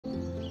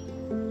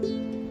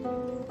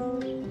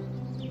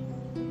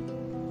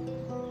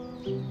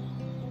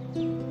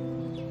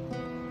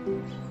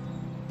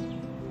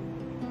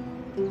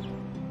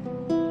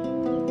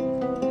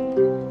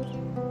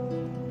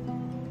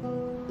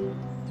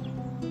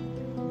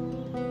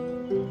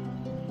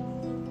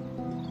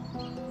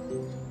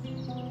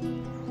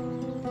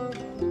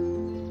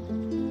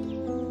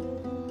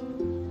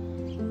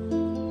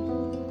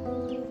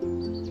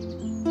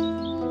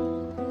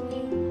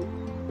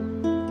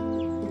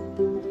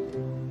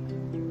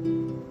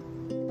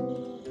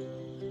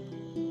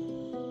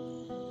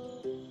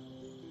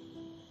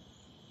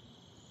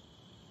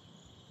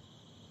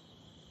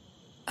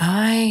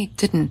I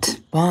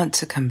didn't want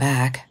to come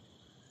back.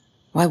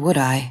 Why would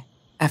I,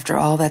 after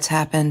all that's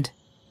happened,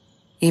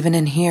 even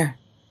in here?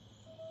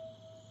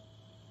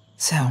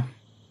 So,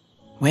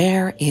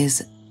 where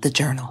is the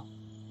journal?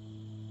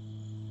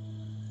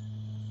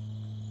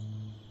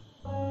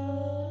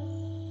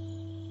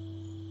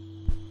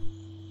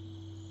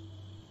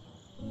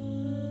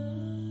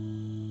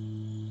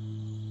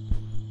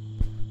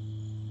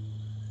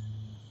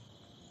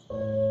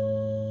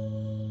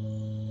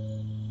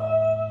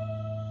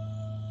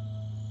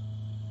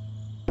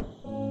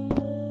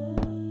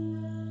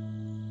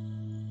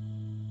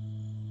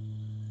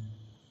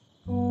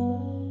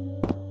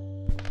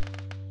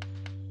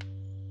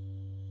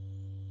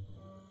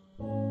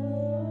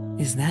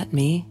 Is that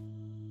me?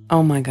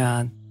 Oh my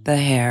God, the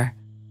hair.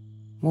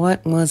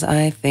 What was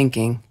I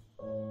thinking?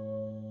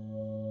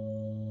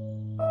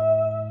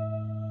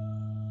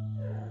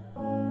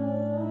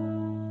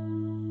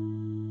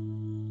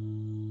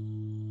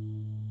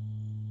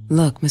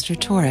 Look, Mr.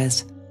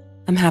 Torres,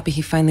 I'm happy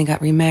he finally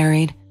got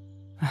remarried.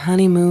 A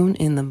honeymoon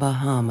in the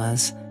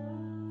Bahamas.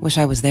 Wish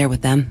I was there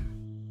with them.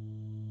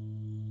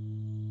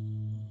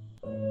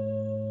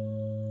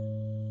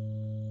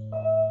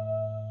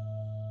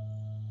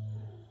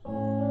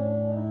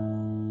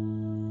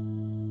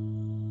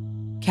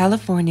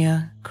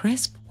 California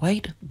crisp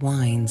white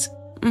wines.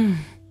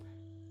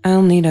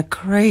 I'll need a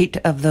crate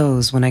of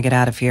those when I get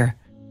out of here.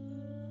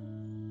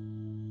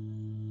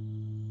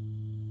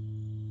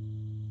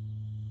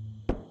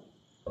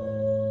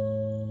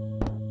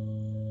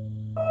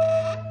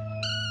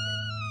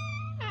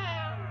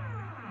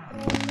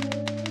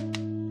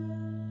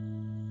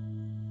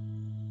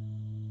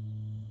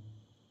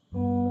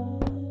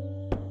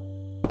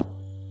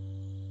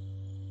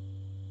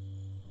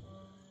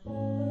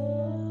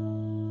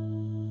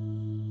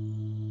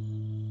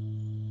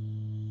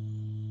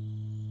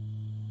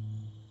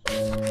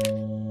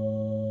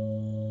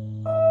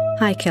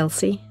 Hi,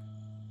 Kelsey.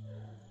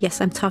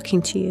 Yes, I'm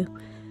talking to you.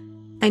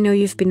 I know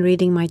you've been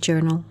reading my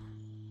journal.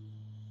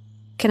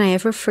 Can I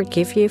ever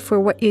forgive you for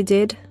what you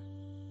did?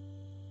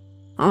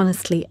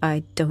 Honestly,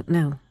 I don't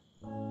know.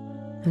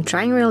 I'm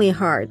trying really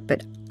hard,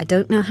 but I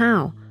don't know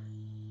how.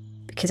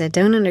 Because I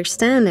don't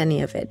understand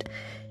any of it.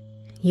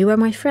 You are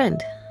my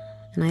friend,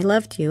 and I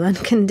loved you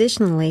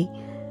unconditionally.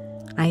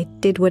 I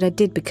did what I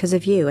did because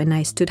of you, and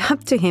I stood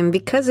up to him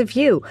because of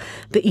you.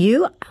 But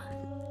you,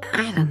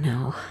 I don't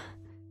know.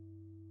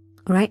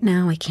 Right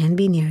now, I can't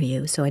be near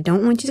you, so I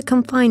don't want you to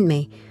come find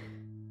me.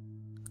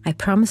 I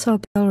promise I'll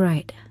be all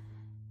right.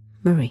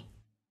 Marie.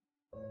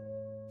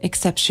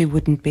 Except she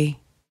wouldn't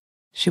be.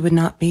 She would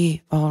not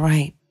be all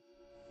right.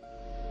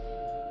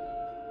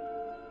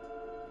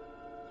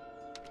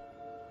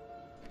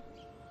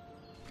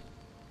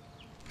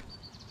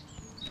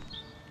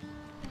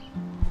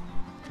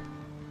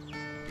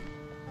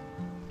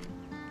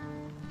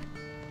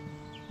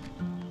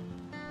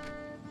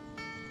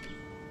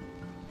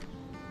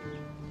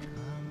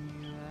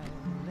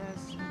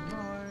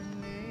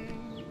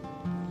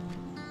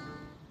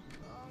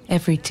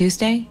 Every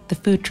Tuesday, the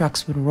food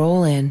trucks would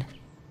roll in.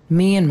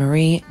 Me and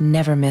Marie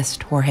never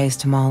missed Jorge's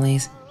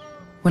tamales.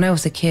 When I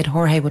was a kid,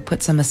 Jorge would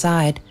put some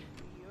aside,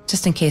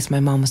 just in case my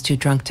mom was too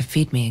drunk to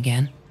feed me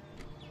again.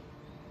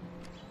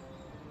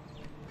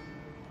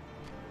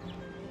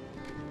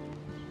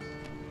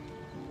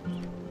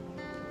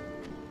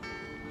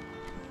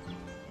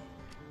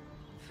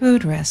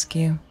 Food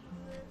rescue.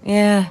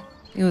 Yeah,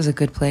 it was a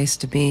good place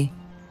to be,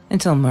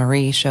 until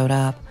Marie showed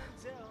up.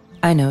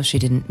 I know she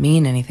didn't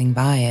mean anything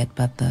by it,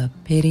 but the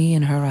pity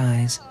in her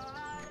eyes.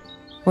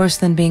 Worse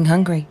than being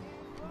hungry.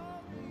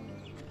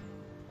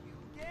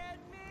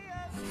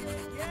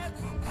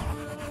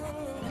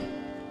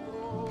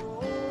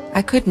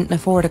 I couldn't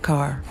afford a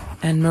car,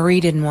 and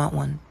Marie didn't want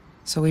one,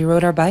 so we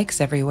rode our bikes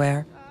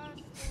everywhere.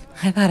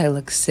 I thought I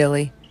looked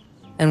silly,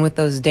 and with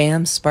those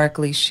damn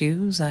sparkly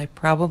shoes, I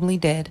probably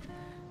did.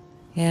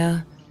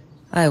 Yeah,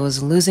 I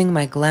was losing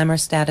my glamour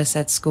status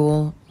at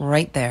school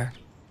right there.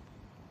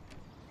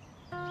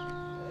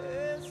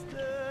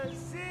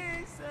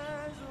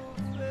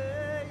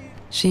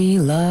 She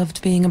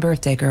loved being a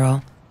birthday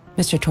girl.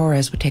 Mr.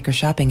 Torres would take her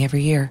shopping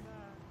every year.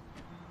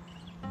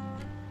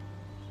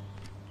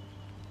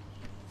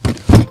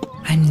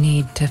 I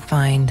need to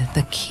find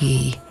the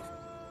key.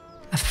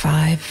 A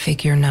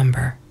 5-figure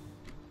number.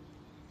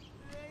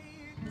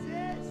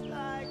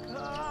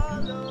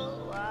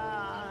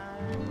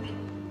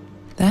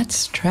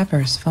 That's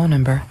Trevor's phone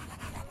number.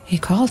 He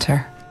called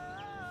her.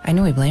 I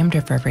knew he blamed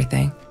her for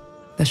everything,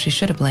 though she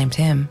should have blamed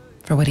him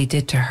for what he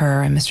did to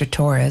her and Mr.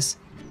 Torres.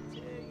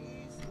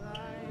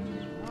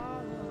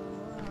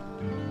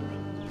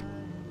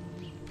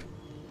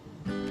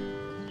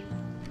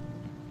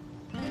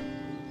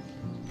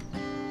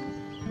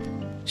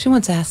 She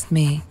once asked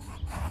me,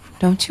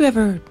 "Don't you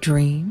ever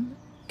dream,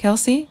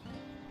 Kelsey?"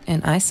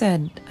 And I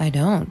said, I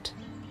don't.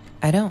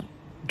 I don't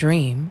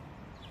dream.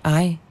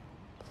 I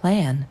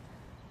plan.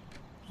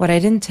 What I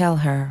didn't tell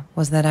her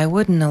was that I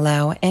wouldn't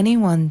allow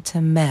anyone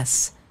to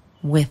mess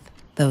with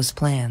those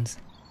plans.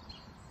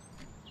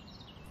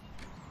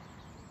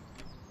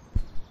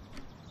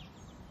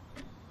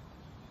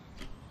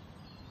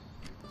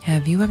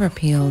 Have you ever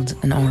peeled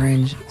an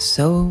orange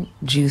so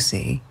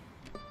juicy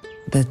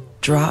the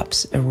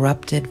drops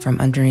erupted from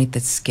underneath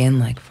its skin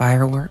like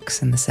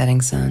fireworks in the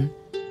setting sun?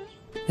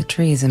 The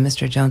trees in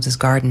Mr. Jones's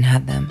garden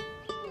had them.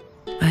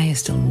 I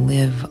used to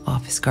live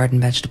off his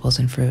garden vegetables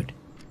and fruit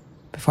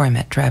before I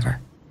met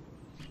Trevor.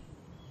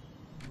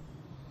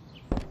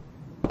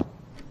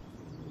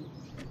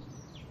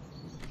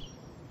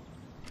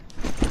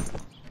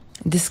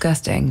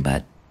 Disgusting,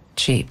 but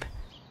cheap.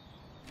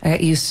 I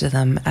got used to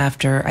them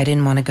after I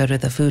didn't want to go to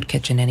the food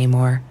kitchen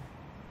anymore.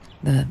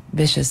 The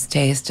vicious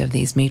taste of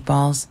these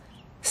meatballs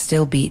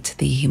still beat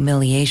the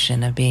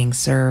humiliation of being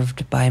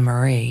served by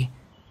Marie.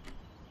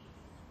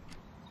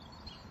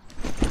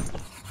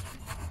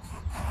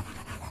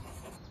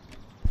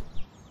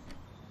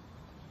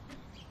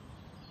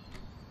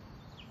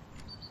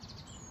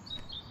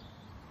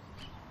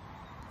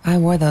 I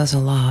wore those a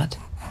lot,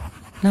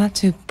 not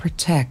to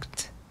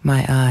protect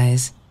my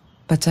eyes,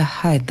 but to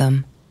hide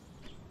them.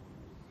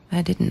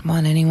 I didn't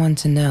want anyone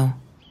to know.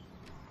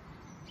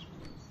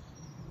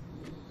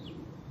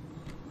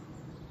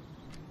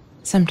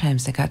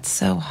 Sometimes it got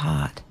so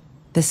hot,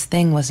 this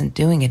thing wasn't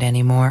doing it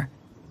anymore.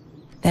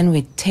 Then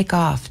we'd take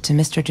off to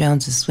Mr.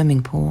 Jones's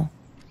swimming pool.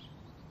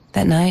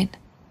 That night,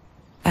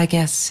 I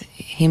guess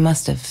he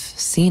must have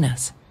seen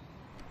us.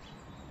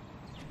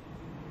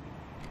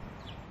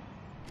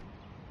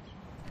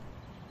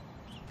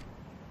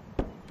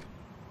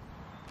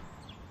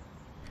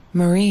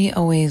 Marie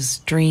always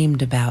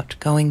dreamed about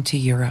going to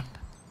Europe.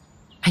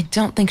 I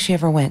don't think she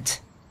ever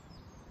went.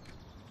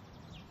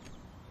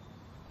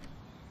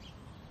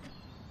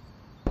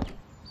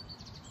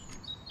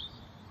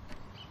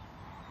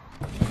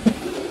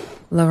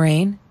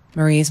 Lorraine,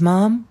 Marie's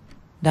mom,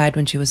 died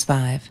when she was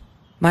 5.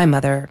 My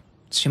mother,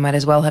 she might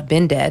as well have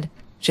been dead.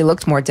 She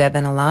looked more dead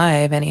than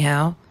alive,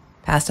 anyhow.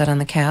 Passed out on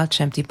the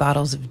couch, empty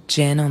bottles of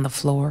gin on the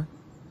floor.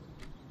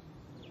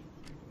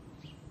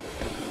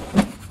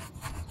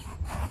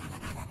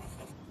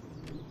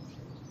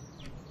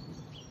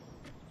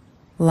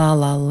 La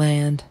La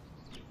Land.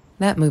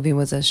 That movie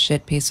was a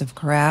shit piece of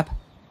crap.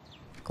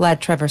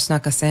 Glad Trevor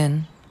snuck us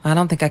in. I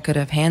don't think I could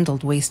have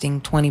handled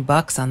wasting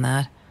 $20 on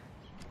that.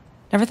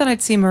 Never thought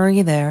I'd see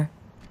Marie there.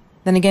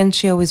 Then again,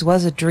 she always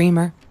was a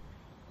dreamer.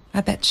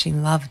 I bet she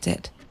loved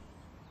it.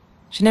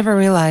 She never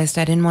realized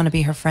I didn't want to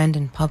be her friend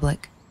in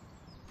public.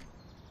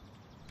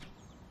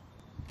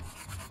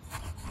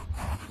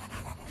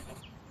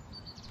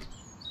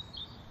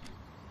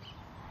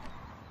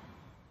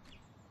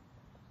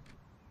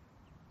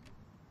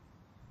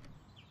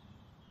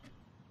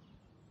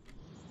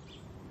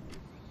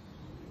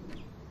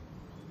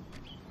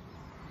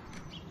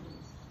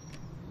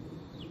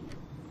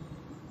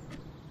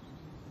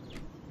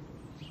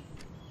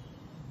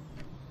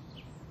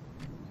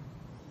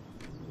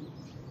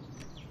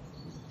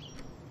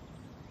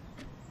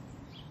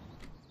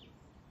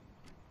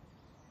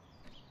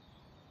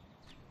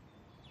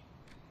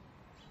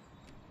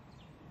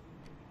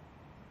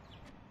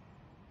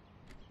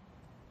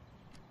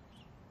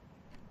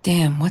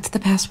 Damn, what's the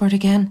password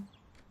again?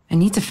 I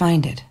need to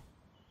find it.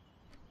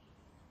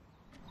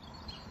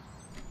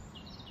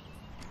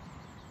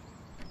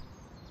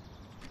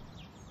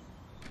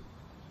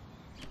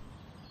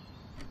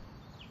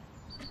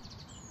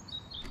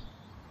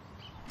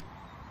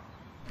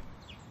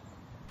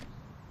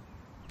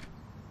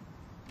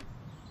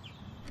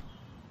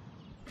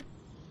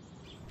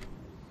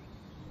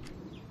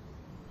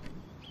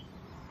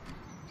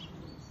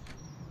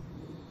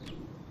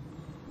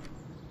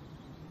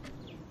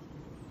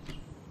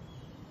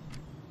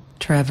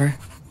 Trevor.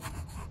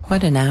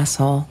 What an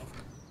asshole.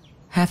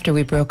 After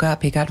we broke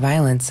up, he got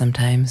violent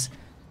sometimes.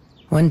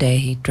 One day,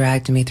 he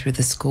dragged me through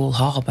the school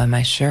hall by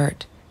my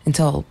shirt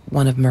until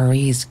one of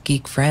Marie's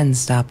geek friends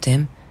stopped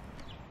him.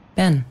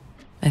 Ben,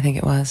 I think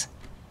it was.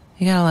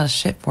 He got a lot of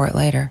shit for it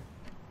later.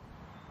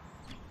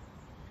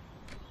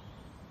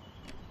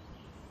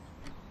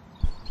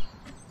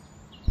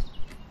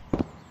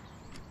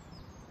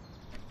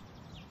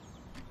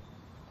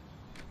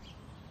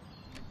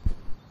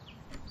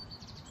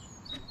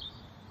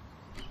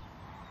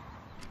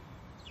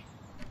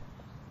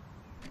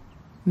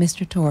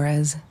 Mr.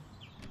 Torres.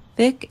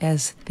 Thick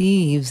as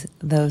thieves,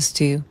 those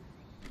two.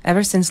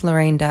 Ever since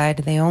Lorraine died,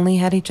 they only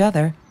had each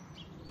other.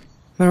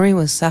 Marie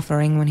was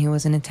suffering when he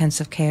was in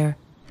intensive care.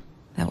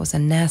 That was a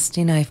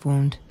nasty knife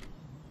wound.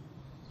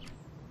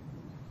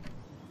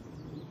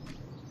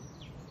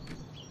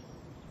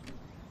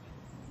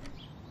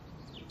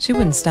 She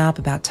wouldn't stop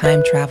about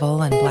time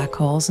travel and black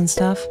holes and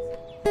stuff.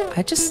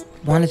 I just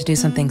wanted to do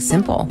something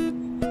simple.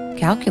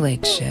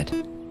 Calculate shit.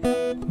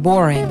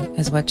 Boring,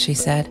 is what she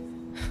said.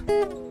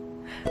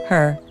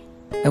 Her,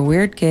 the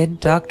weird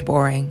kid, talked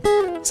boring.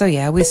 So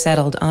yeah, we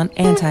settled on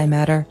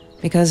antimatter,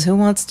 because who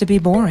wants to be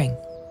boring?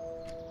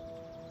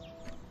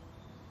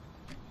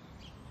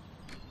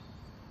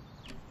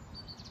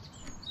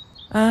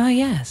 Ah,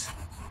 yes.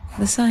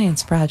 The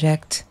science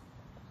project.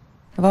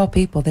 Of all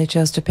people, they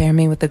chose to pair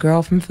me with the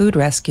girl from Food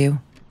Rescue.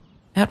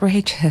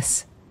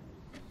 Outrageous.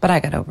 But I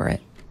got over it,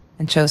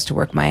 and chose to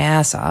work my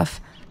ass off.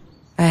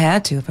 I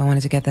had to if I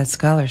wanted to get that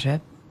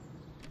scholarship.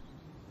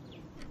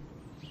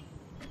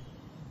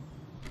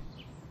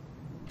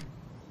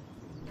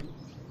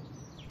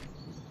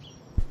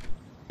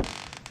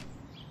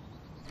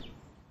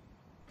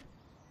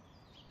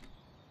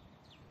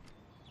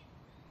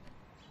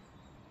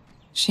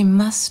 She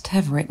must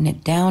have written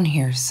it down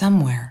here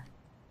somewhere.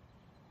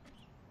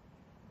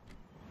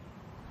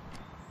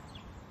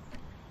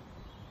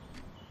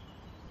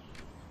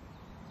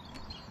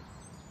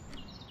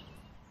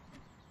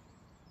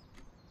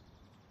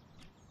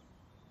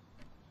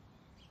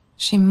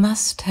 She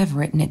must have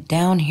written it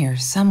down here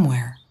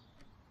somewhere.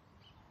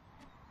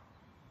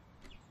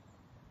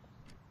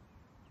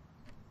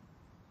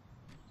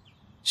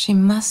 She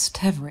must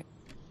have written...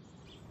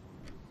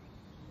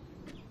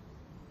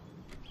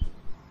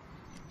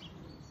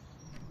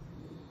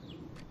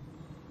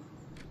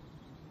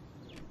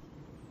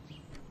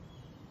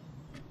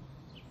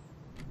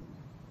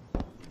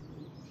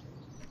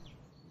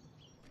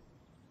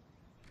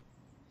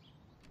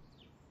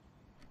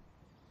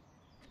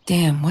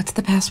 Damn, what's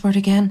the password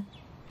again?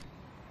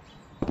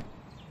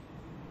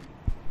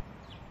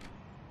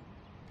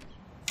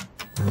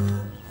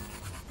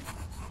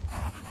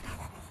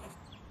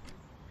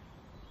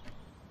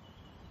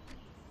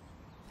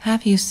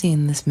 Have you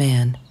seen this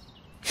man?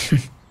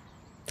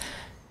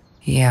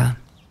 Yeah,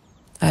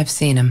 I've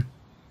seen him.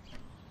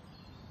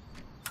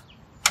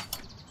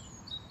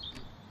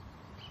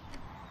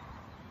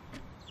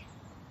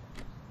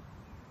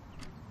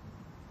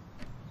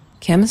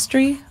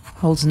 Chemistry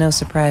holds no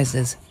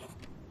surprises.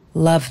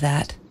 Love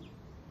that.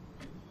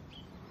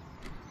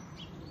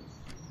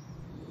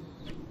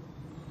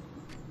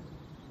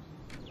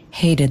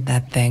 Hated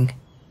that thing.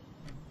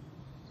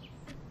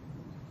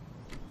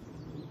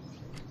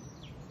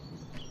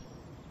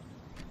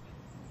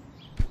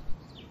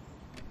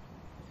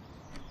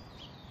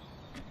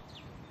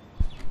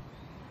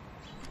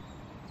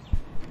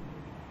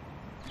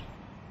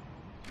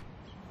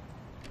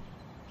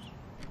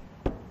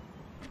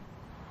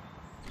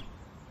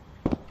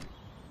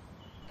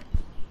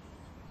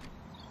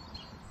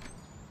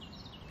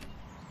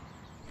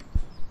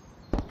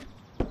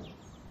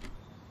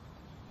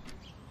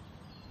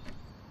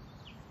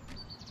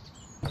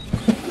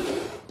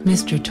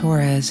 Mr.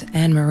 Torres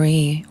and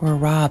Marie were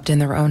robbed in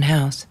their own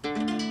house,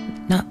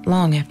 not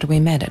long after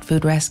we met at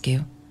Food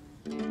Rescue.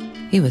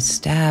 He was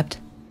stabbed,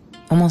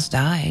 almost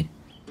died.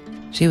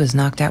 She was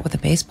knocked out with a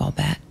baseball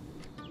bat.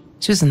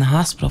 She was in the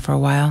hospital for a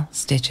while,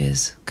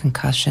 stitches,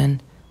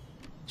 concussion.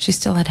 She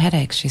still had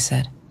headaches, she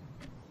said.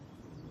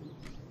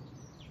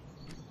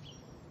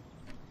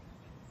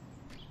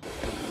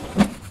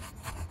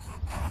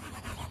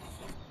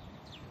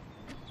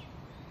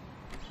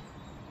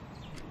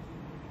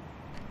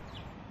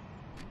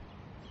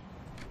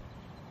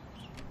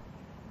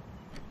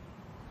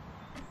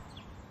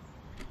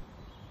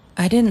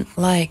 I didn't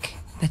like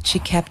that she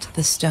kept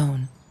the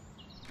stone.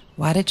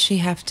 Why did she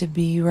have to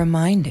be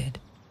reminded?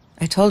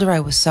 I told her I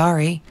was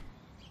sorry,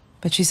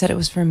 but she said it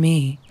was for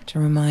me, to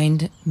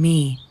remind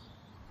me.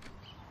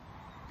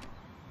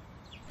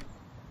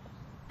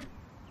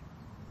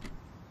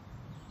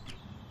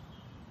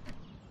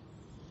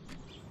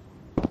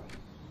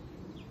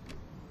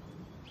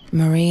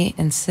 Marie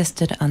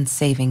insisted on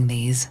saving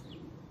these.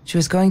 She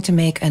was going to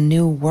make a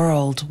new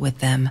world with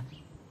them,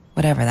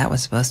 whatever that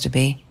was supposed to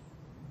be.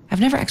 I've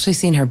never actually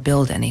seen her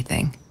build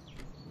anything.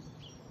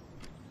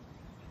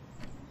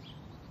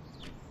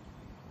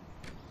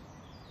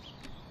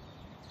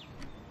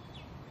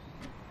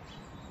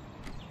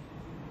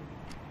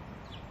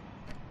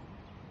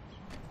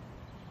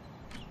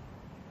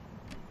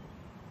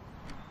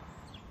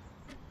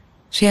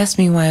 She asked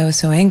me why I was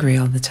so angry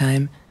all the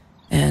time,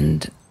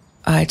 and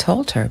I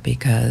told her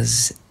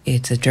because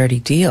it's a dirty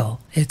deal.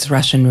 It's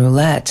Russian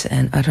roulette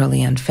and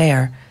utterly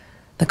unfair.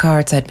 The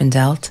cards I'd been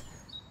dealt,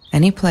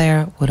 any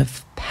player would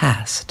have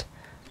passed.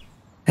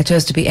 I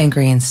chose to be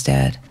angry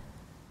instead.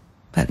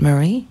 But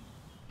Marie,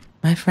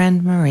 my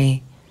friend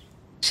Marie,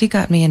 she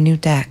got me a new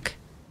deck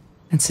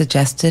and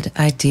suggested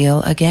I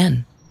deal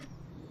again.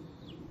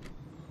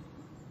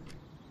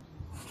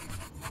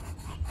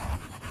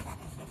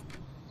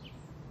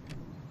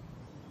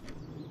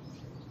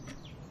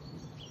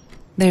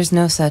 There's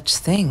no such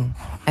thing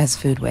as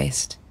food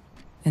waste.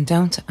 And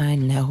don't I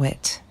know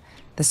it?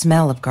 The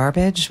smell of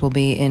garbage will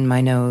be in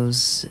my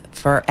nose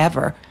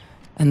forever,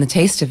 and the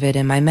taste of it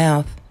in my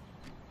mouth.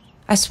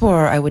 I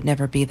swore I would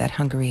never be that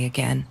hungry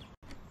again.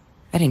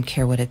 I didn't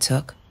care what it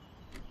took.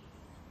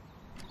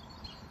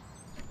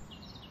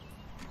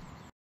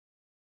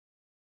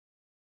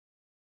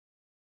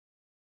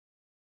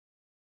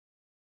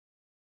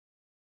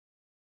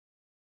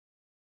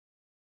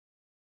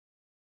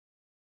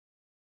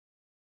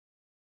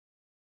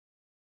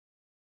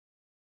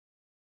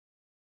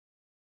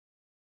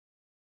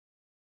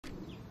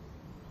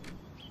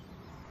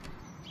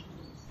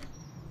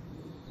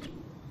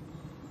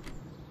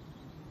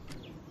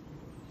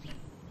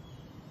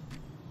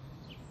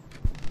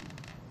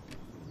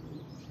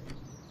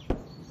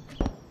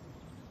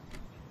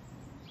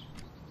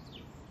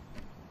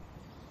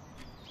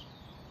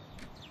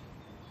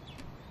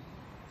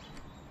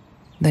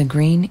 The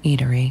Green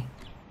Eatery.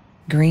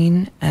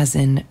 Green as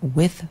in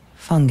with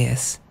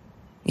fungus.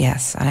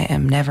 Yes, I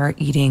am never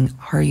eating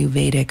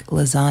Ayurvedic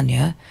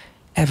lasagna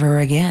ever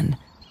again.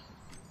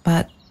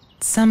 But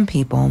some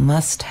people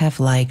must have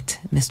liked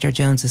Mr.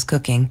 Jones's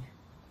cooking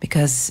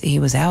because he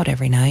was out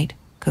every night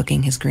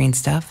cooking his green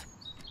stuff.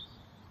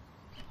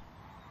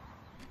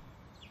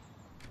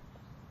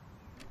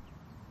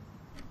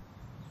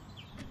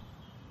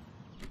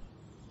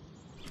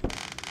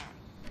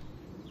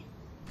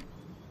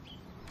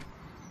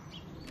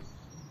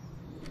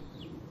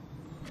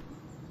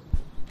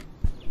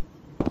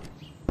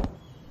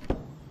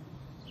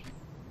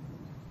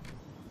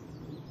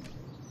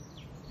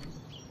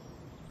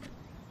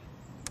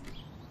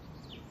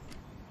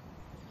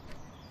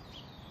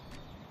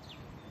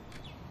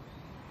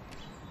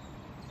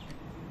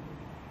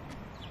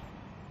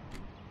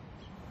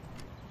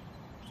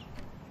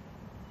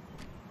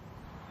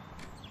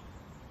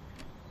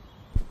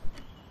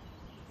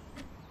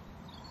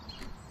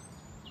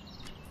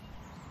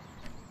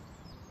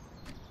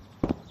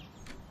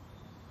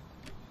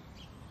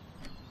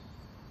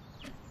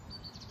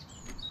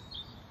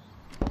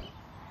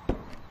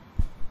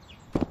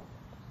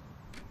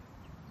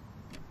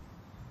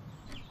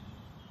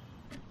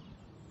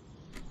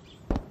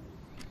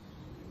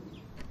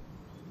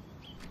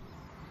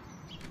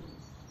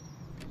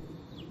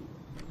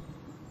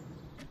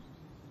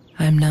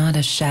 I'm not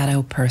a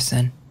shadow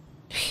person.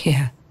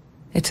 Yeah,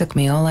 it took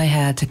me all I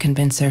had to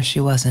convince her she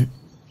wasn't.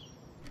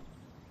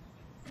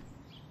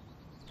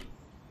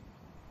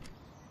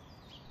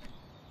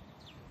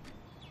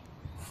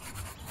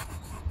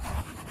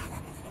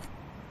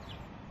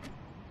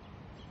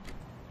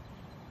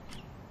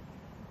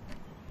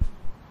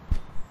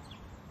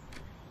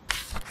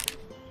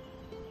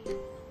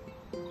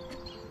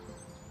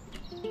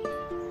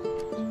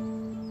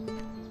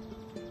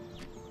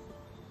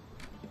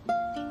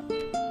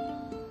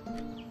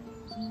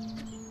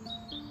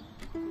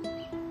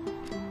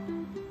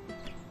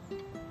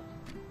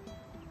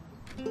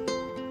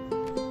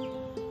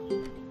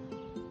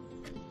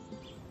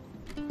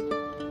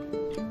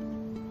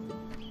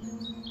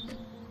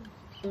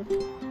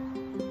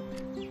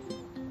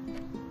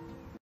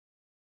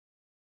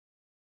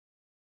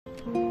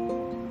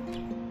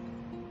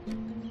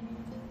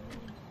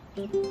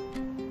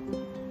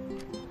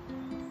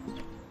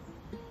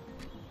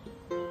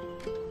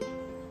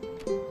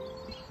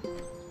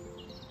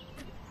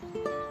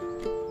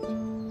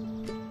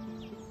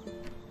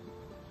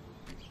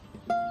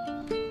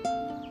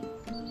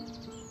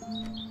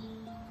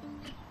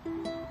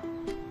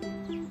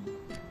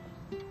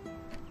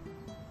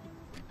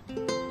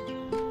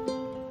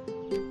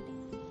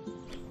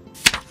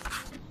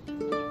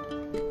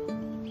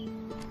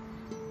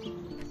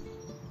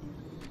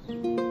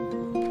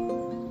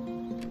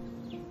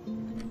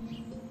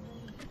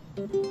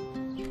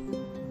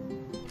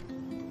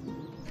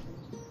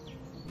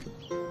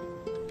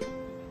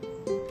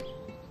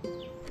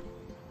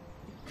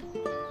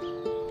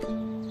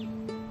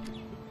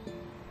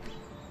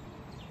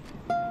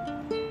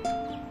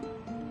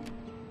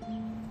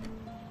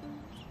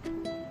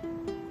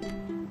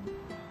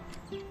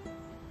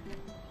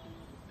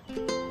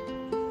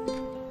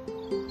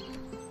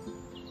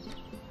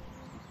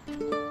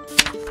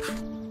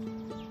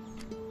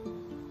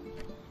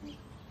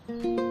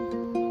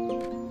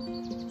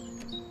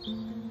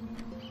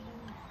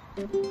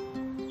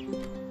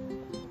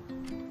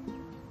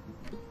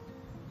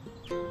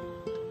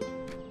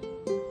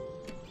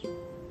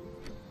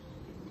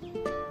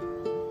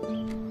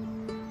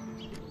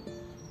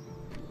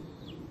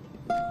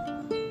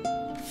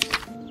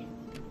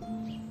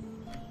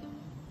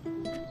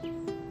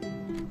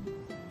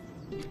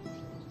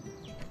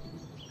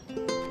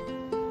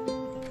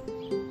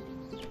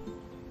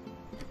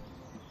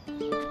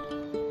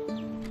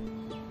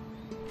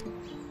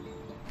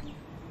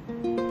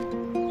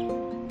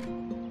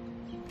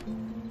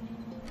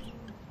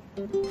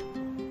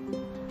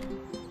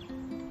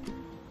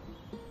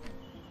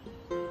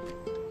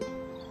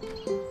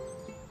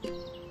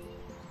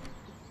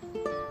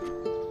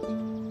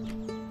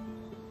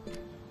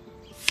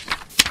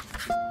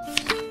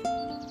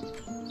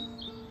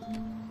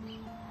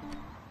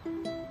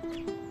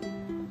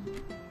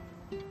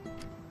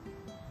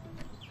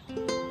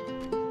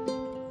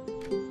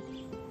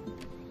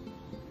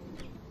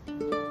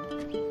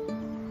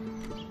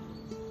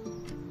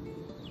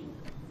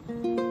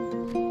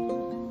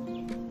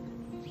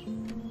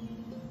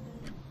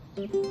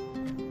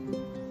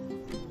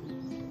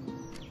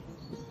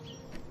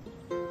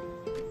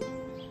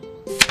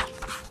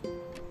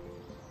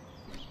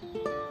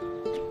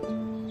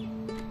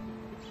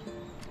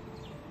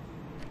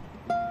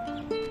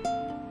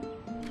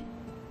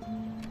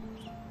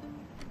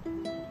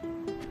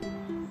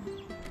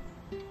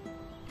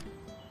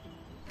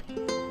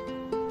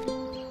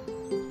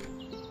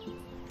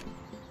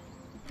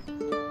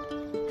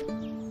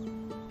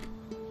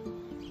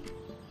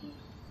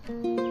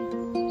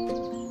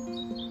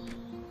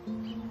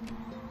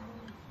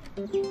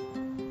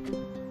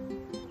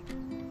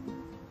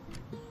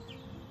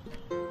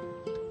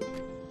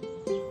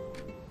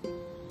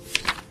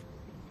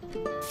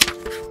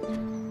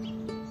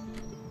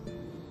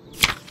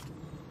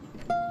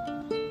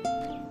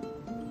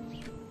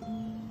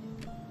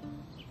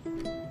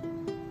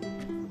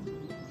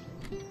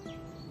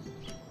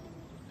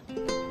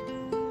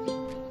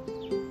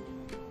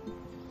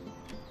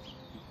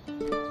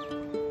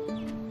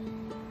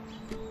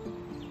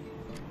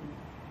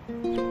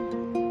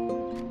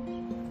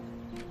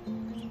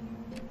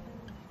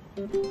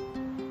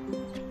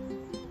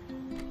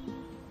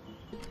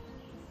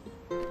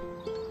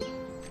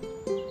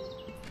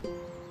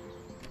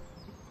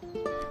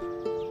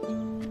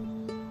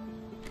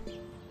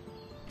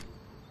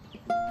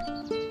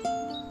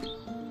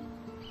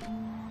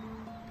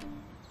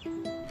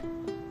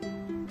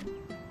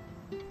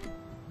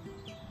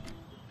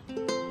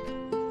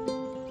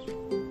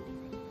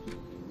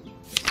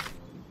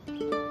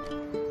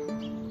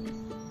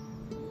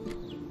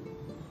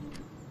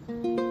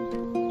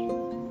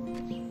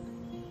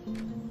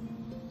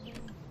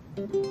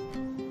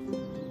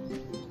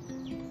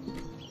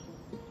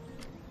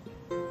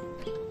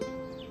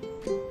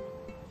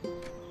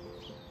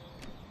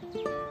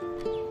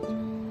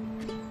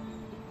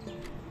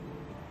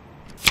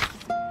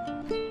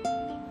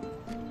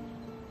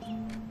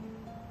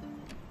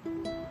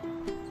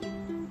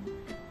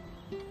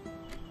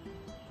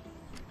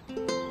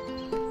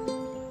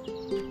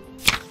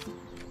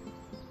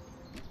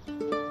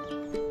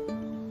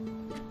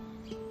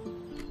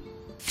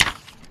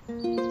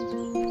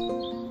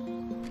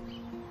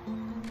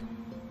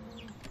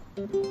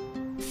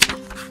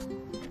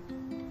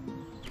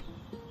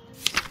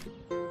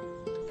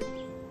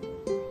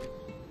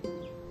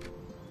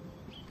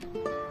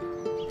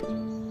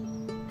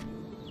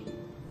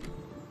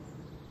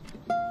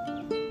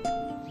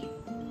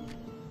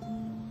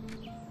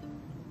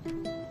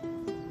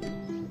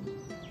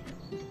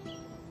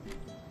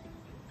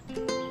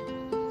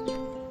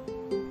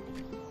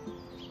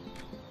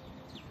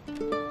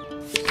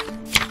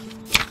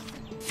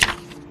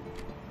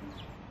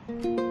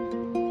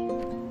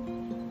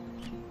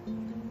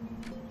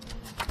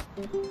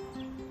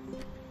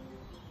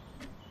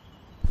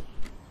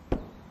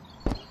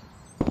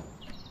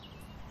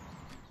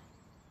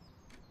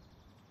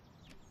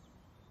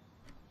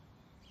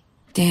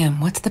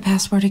 Damn, what's the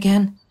password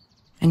again?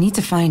 I need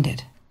to find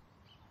it.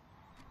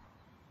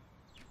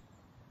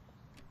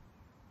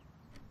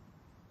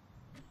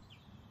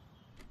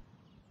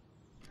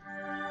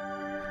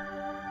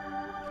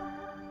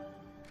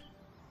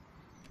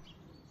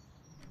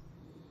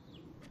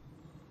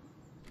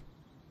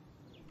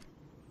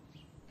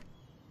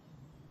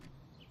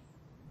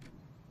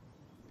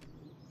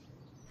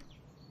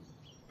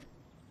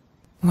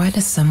 Why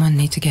does someone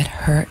need to get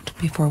hurt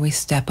before we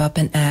step up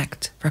and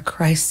act, for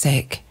Christ's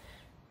sake?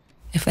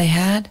 If they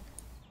had,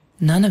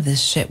 none of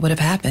this shit would have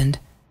happened,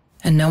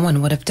 and no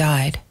one would have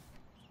died.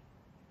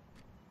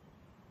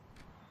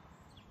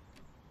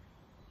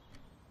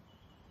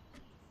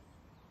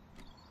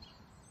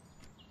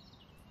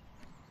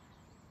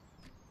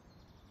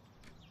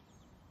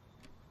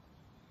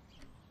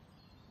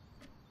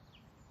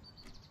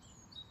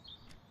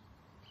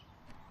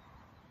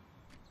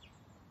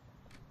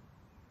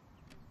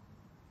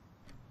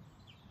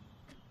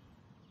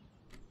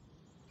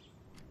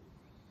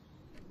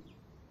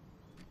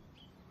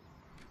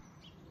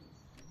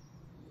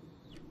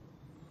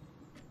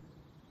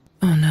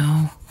 Oh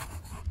no.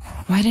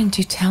 Why didn't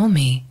you tell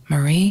me,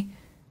 Marie?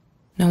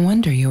 No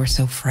wonder you were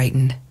so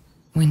frightened.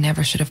 We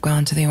never should have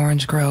gone to the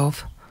Orange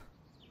Grove.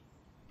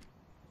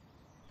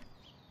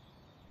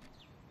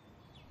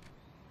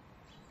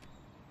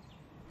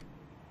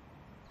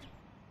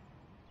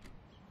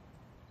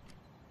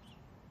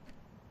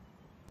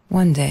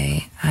 One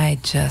day, I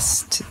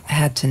just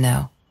had to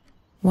know.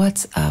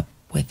 What's up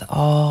with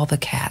all the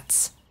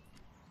cats?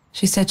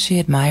 She said she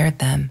admired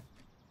them.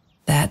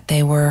 That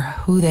they were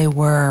who they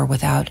were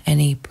without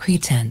any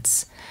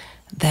pretense,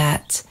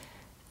 that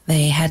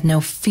they had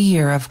no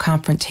fear of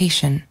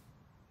confrontation.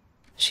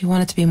 She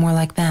wanted to be more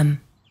like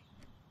them.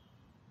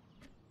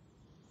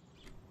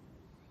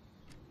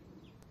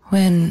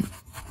 When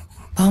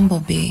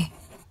Bumblebee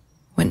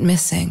went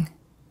missing,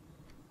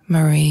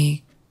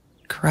 Marie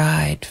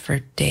cried for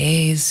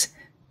days.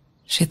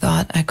 She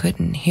thought I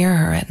couldn't hear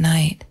her at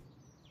night.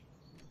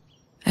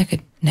 I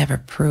could never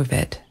prove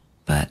it,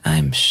 but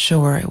I'm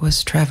sure it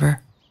was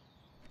Trevor.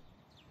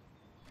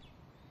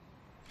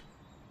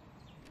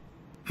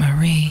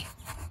 Marie,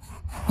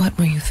 what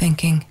were you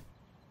thinking?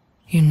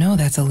 You know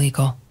that's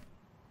illegal.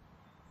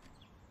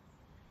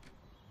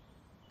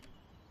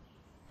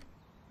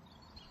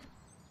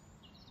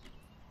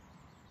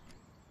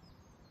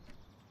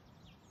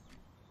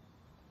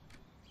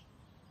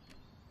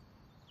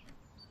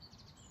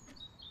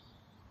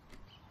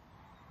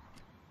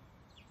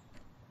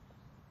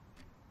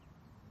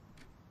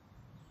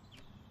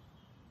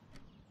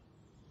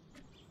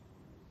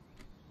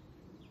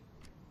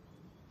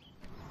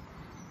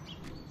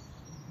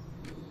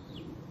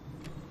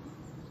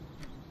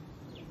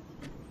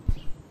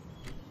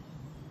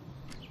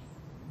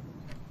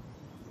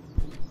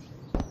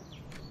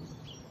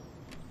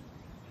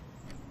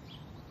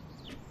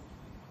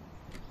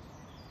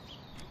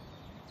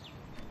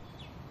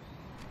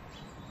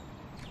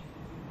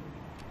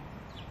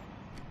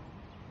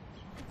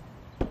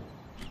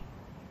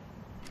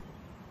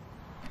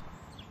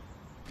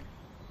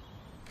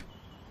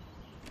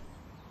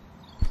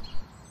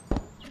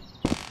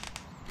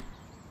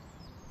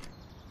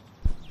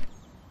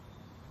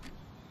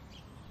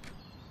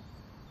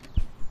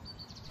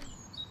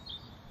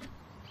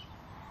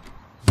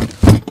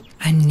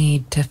 I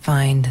need to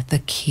find the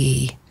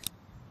key.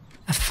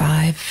 A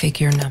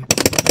 5-figure number.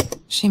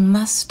 She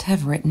must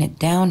have written it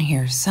down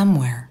here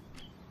somewhere.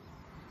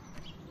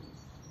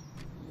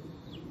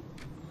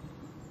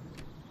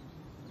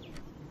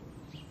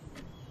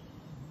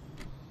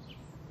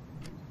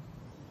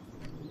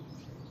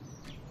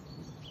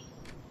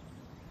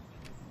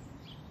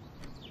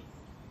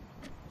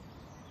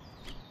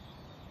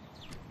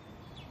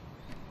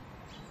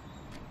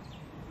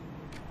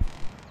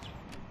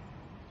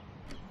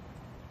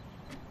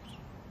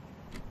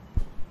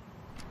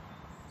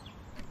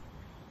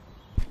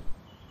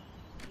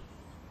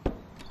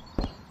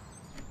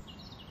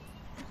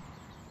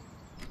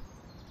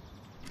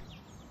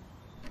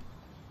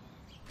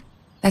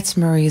 That's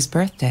Marie's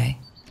birthday.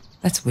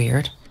 That's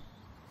weird.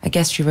 I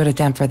guess she wrote it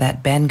down for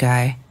that Ben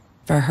guy,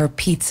 for her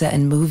pizza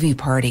and movie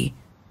party.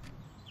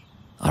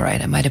 All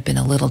right, I might have been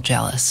a little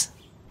jealous.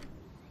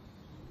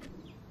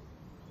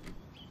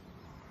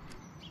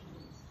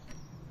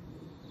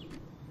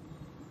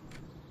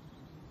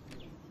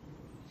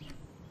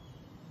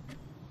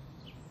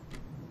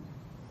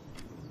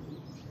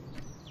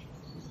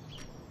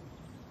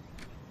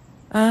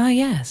 Ah,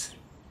 yes.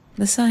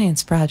 The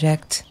science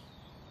project.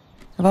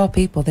 Of all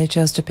people, they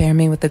chose to pair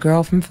me with the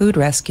girl from Food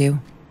Rescue.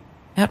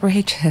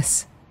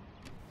 Outrageous.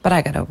 But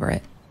I got over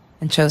it,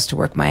 and chose to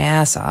work my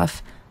ass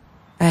off.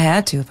 I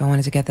had to if I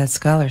wanted to get that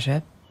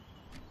scholarship.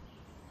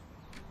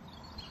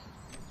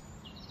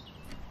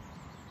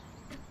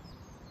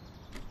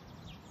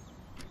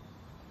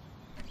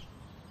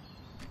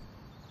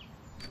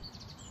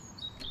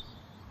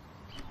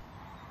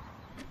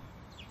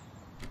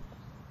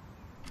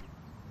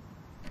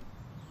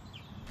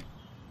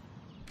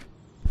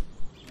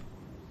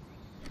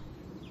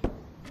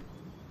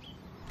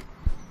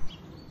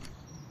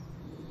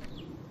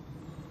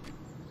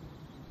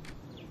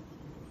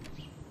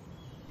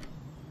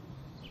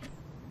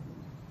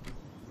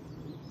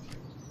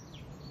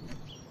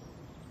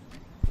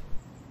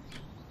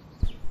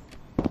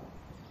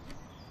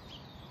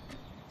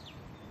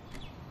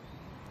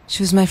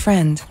 She was my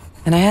friend,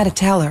 and I had to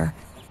tell her.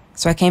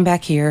 So I came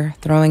back here,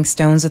 throwing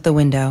stones at the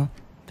window,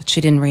 but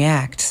she didn't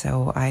react,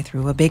 so I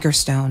threw a bigger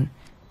stone,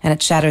 and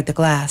it shattered the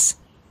glass.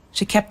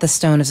 She kept the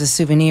stone as a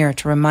souvenir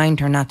to remind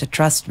her not to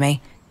trust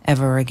me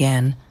ever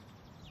again.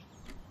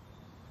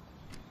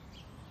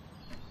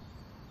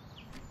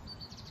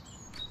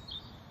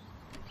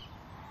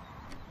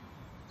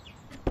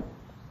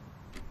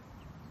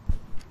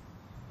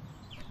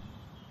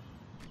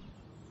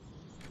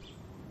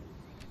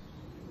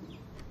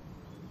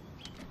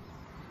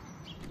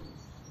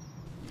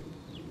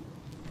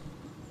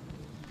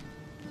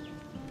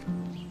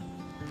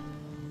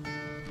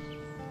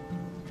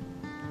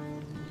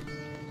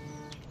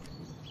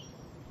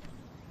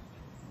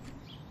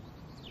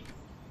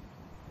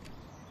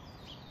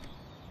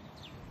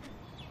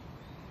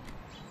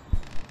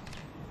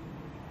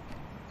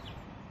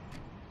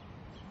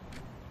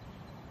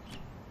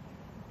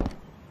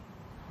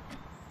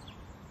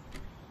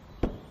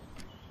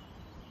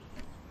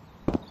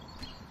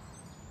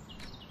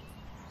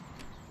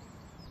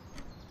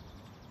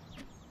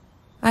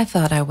 I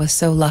thought I was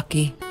so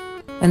lucky.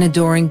 An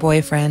adoring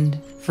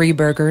boyfriend, free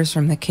burgers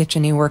from the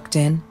kitchen he worked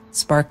in,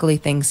 sparkly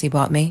things he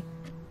bought me.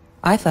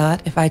 I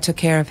thought if I took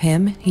care of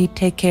him, he'd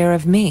take care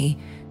of me,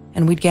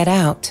 and we'd get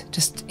out,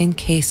 just in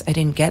case I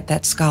didn't get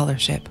that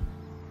scholarship.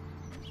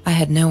 I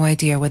had no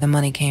idea where the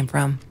money came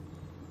from.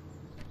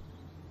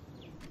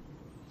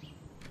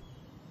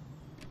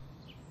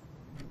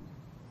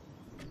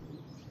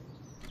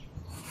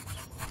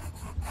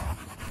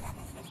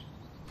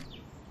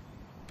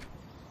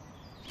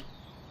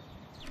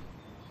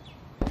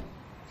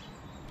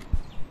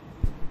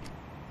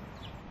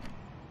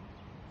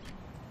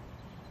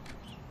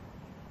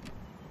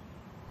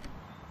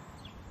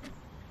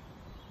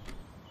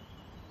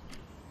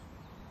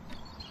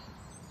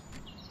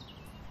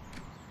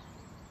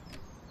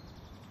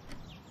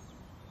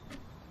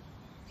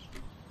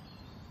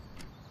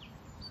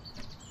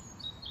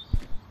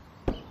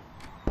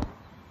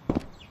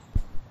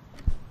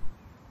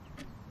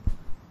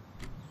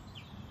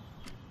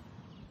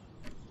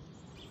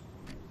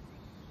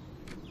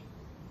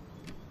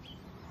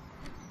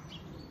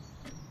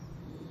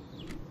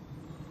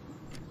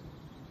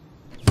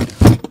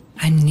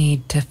 I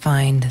need to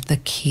find the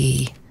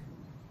key.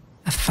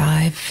 A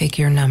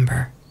 5-figure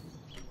number.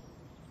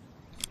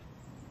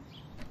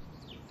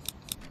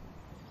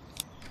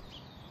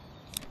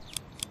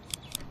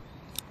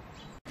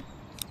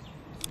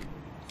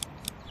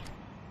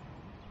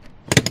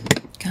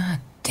 God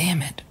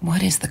damn it.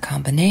 What is the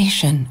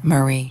combination,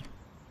 Marie?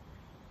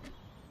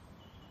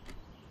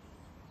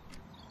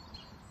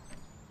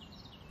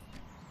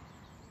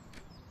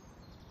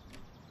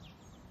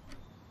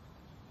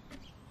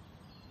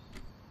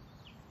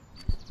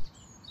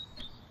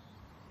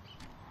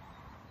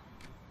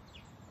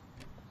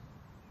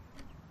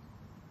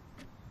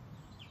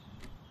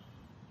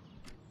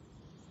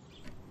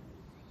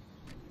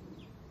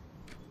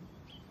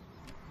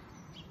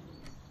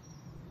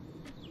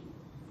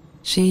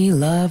 She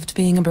loved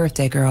being a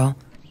birthday girl.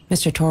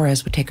 Mr.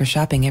 Torres would take her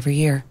shopping every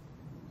year.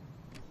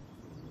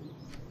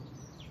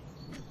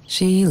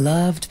 She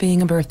loved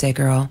being a birthday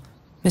girl.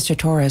 Mr.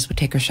 Torres would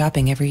take her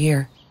shopping every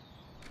year.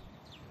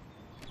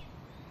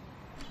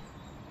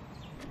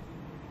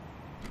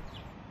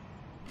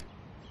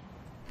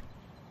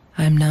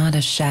 I'm not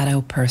a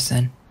shadow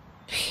person.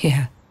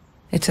 Yeah,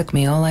 it took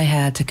me all I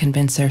had to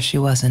convince her she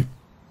wasn't.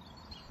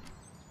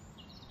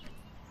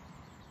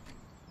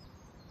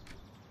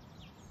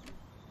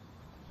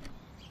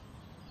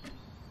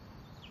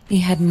 He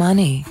had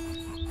money,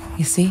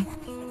 you see?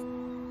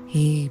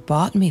 He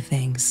bought me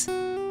things.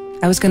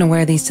 I was gonna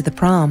wear these to the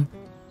prom.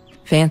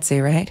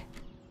 Fancy, right?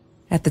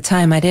 At the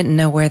time, I didn't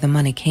know where the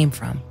money came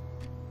from.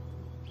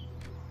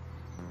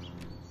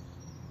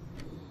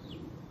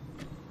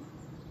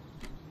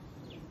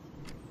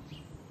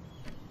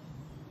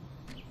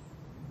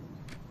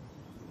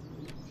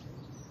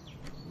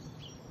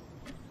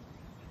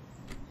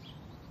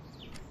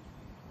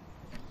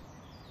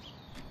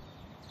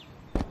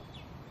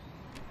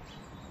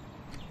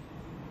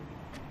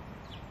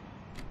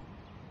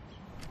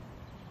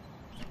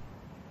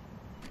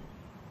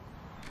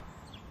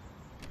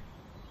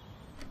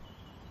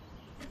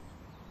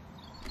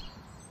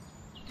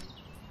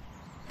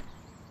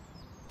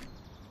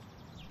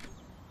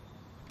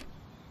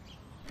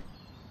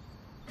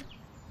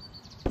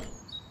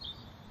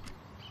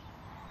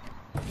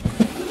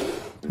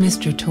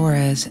 Mr.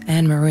 Torres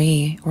and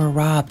Marie were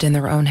robbed in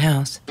their own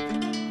house.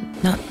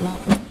 Not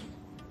long.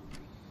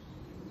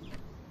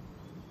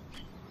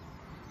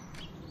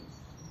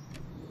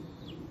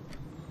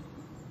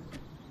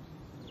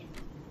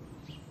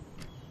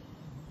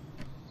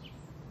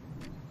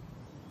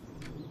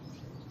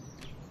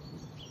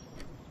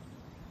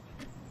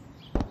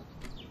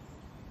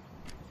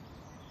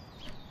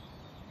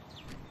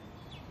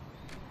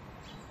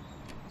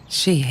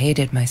 She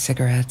hated my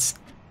cigarettes.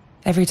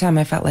 Every time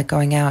I felt like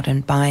going out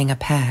and buying a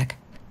pack,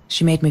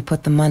 she made me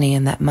put the money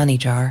in that money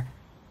jar.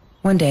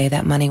 One day,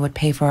 that money would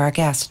pay for our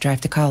gas to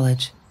drive to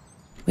college.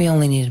 We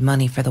only needed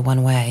money for the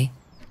one way.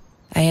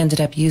 I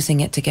ended up using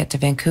it to get to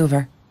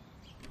Vancouver.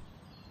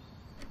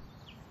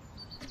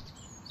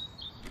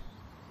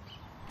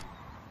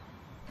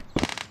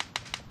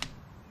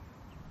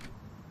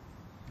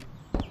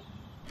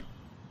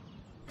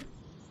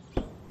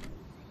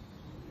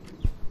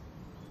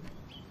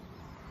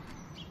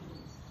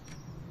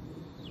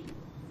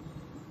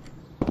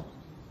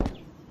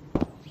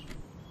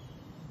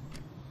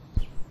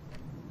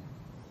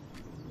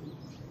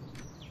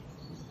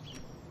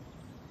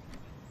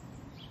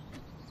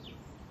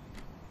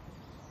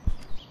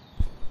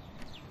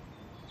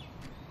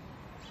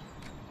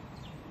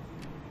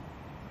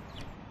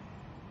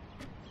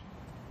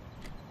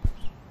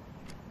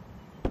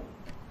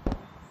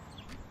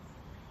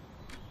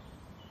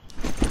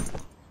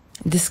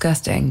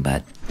 Disgusting,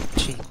 but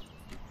cheap.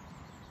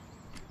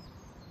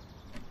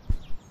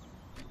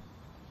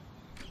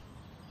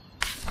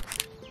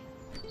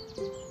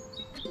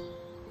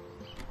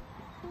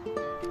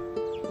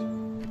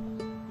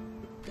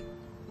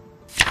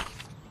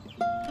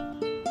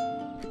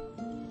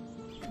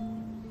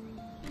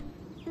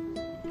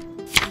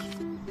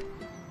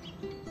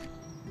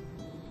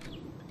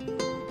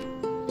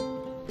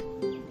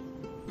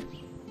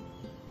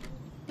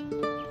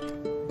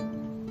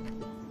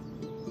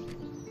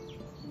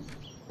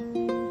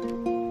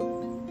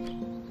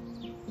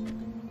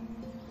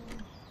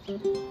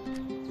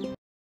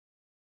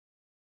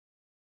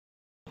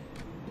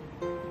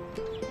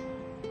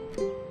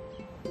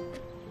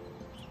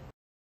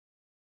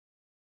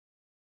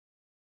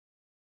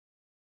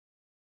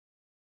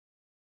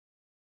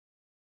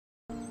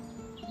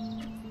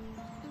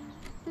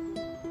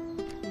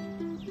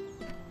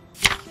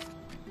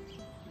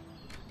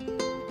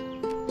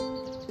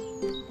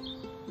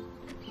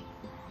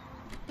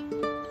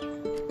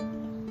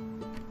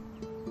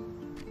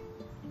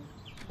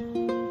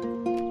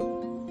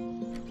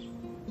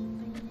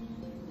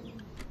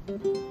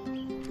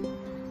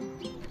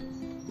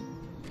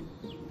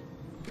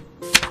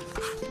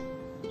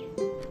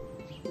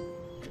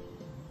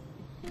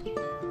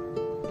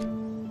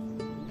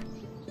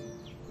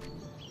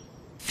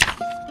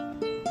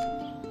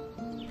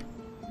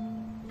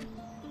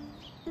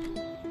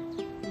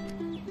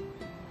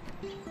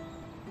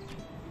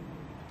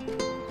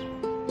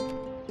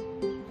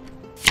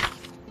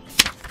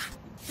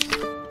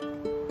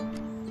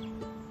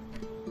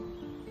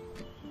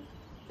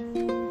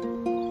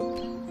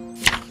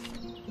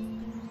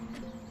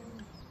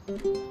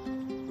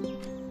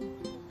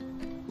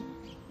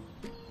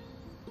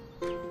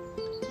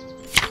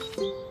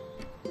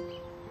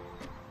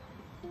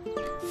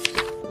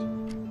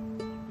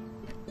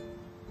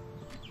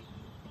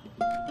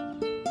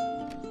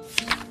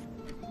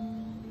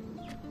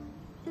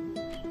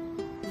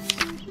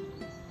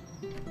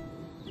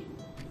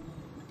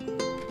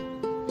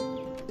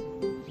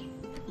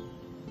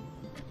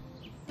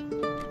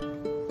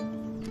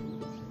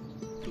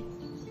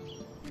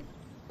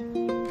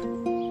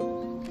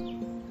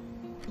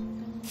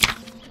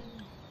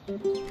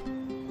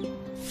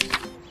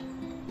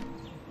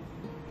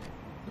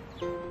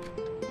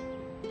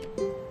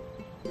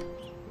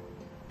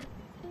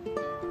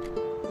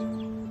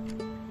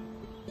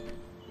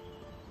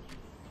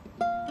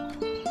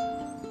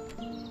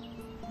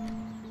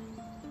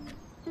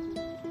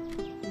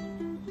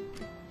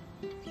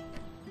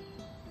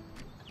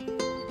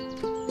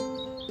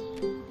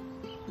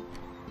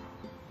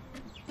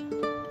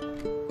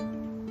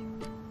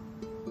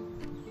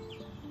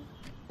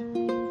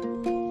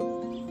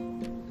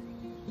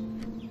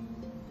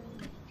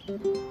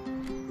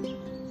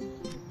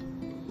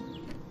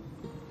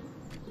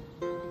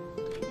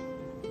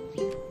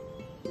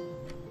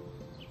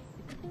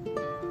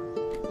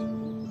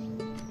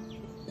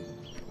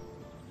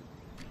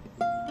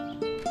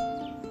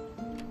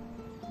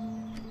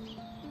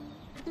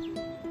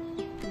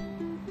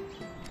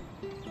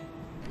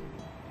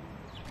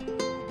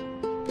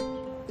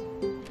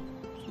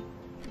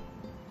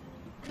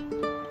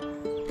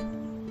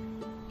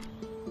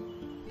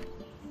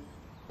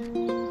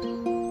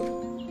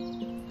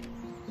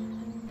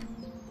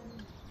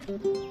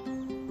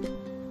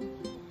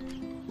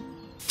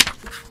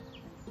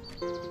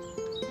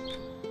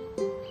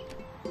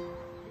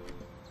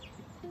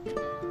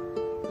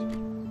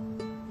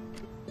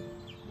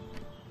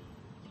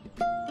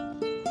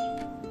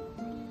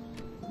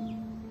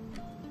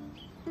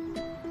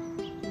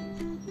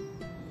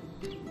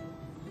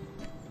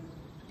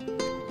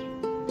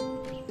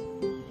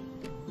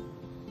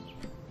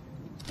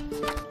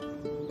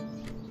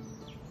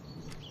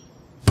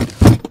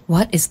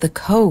 What is the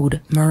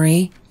code,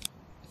 Marie?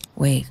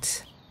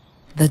 Wait.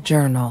 The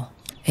journal.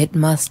 It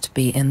must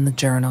be in the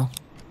journal.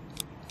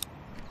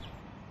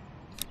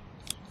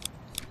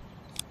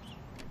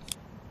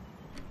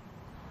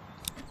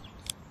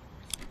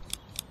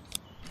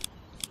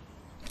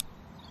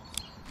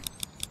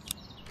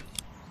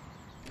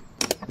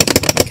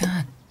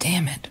 God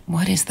damn it.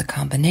 What is the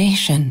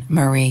combination,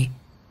 Marie?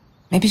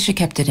 Maybe she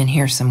kept it in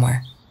here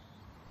somewhere.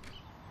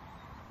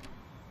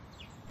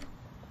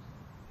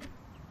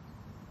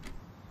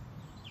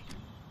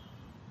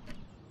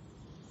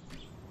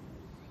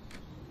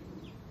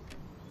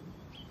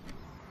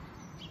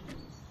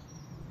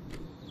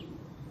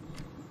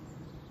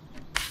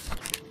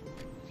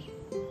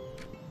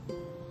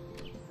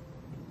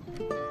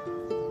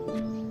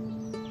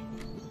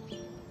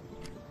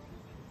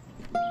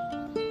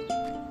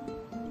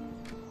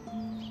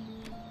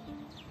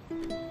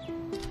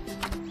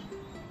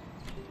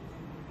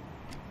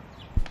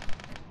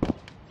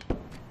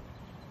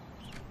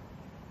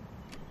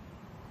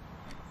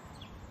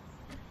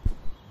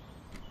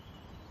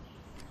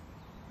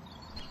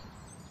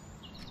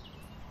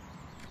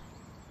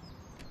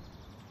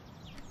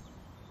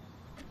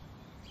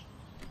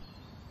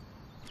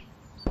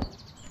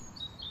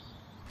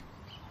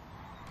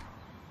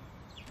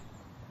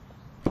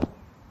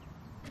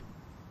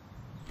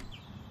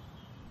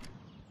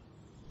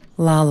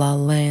 La La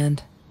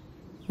Land.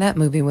 That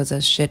movie was a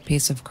shit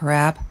piece of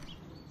crap.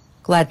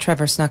 Glad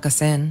Trevor snuck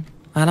us in.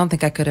 I don't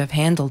think I could have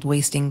handled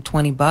wasting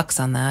 $20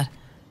 on that.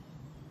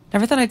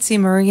 Never thought I'd see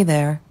Marie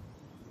there.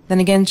 Then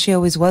again, she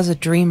always was a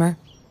dreamer.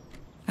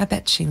 I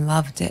bet she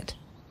loved it.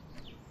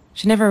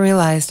 She never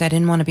realized I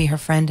didn't want to be her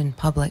friend in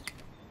public.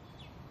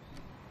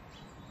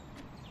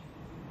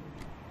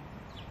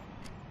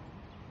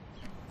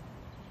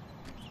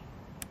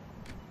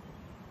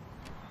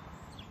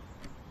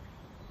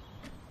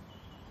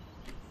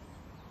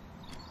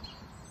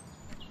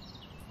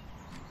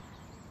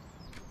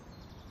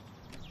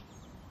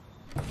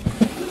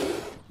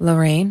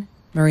 Lorraine,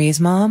 Marie's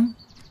mom,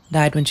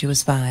 died when she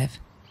was 5.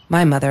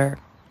 My mother,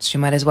 she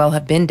might as well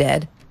have been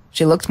dead.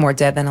 She looked more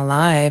dead than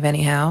alive,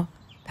 anyhow.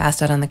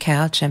 Passed out on the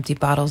couch, empty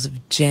bottles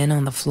of gin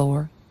on the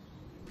floor.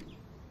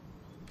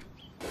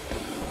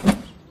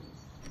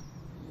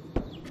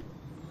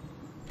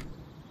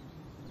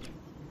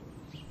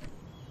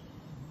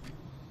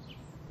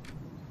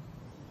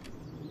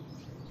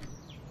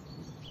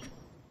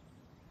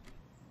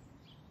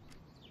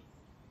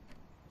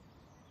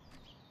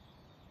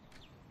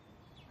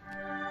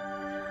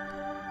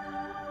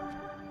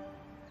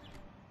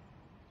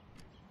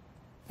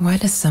 Why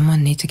does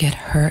someone need to get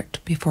hurt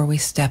before we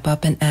step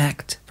up and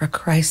act, for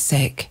Christ's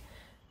sake?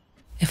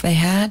 If they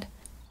had,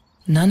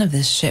 none of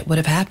this shit would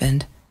have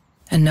happened,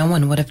 and no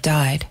one would have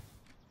died.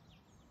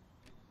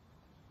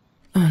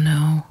 Oh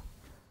no.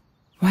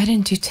 Why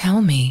didn't you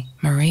tell me,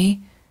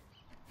 Marie?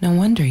 No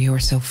wonder you were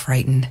so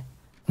frightened.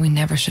 We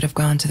never should have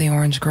gone to the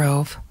Orange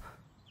Grove.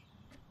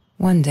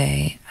 One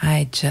day,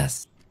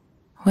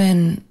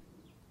 when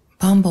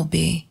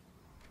Bumblebee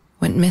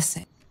went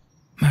missing,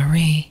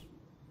 Marie...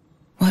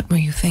 What were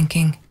you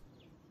thinking?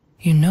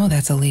 You know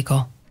that's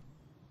illegal.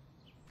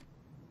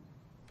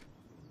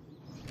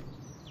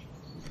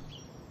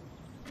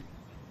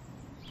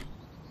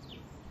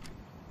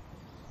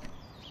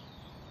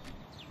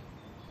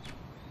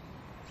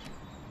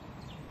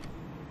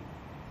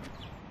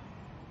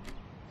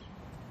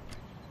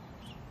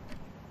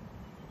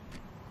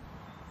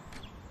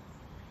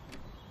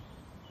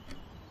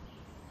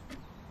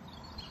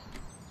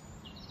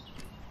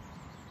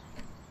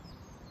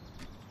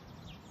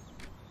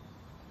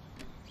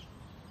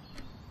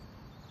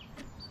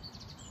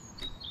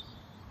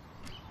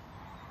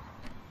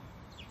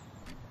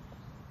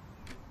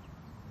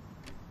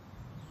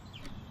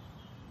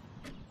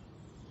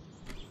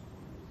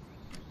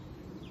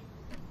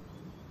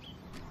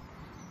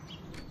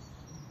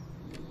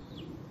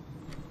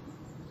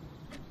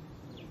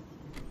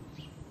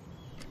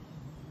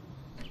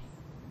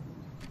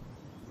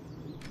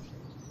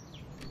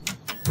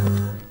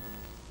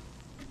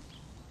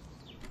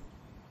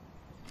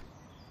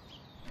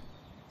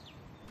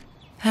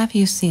 Have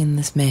you seen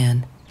this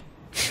man?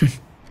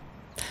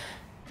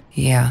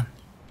 Yeah,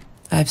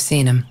 I've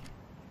seen him.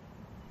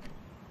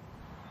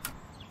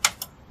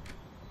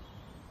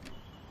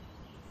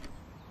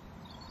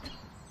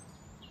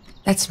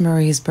 That's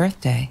Marie's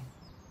birthday.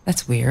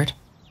 That's weird.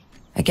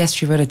 I guess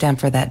she wrote it down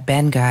for that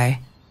Ben guy,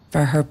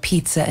 for her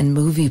pizza and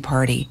movie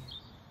party.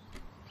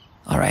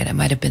 All right, I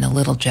might have been a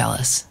little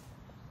jealous.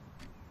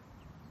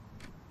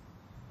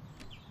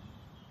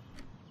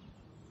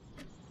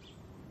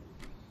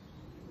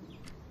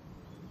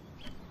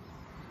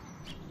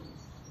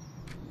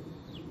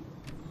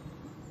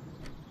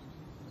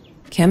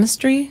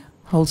 Chemistry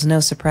holds no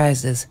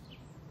surprises.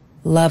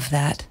 Love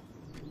that.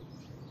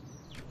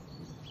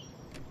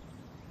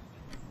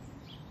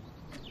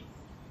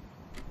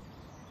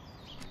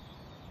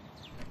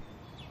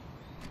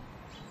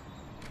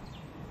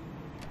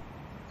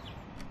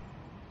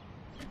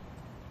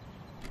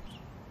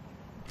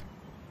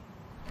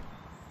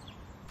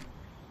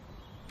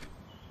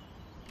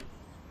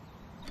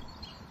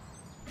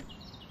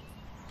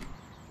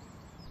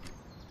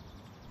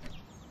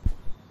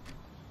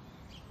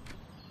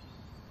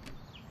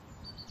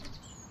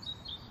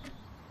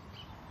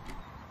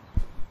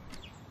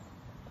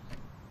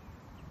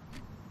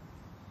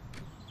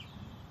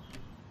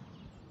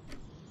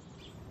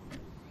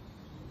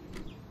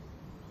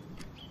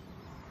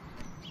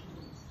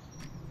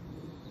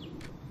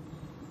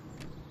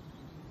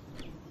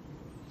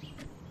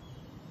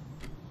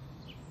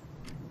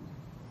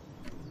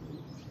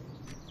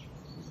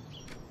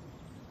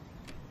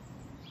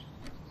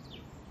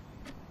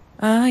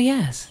 Ah,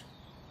 yes.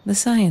 The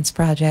science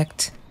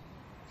project.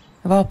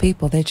 Of all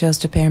people, they chose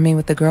to pair me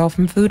with the girl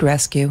from Food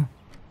Rescue.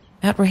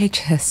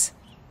 Outrageous.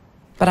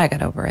 But I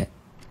got over it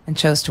and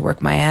chose to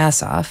work my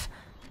ass off.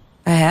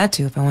 I had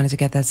to if I wanted to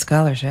get that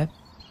scholarship.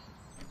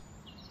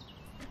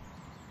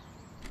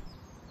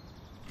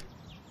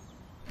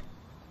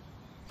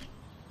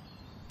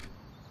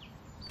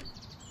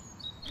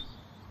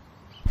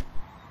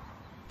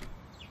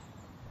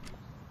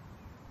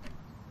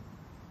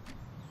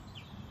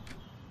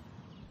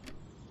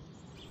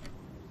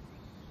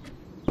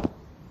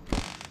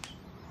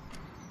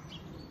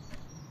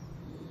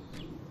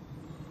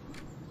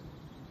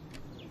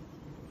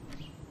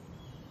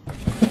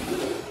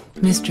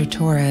 Mr.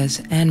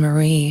 Torres and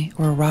Marie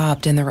were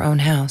robbed in their own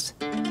house,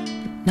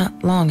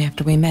 not long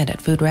after we met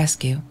at Food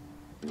Rescue.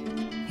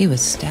 He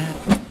was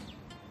stabbed.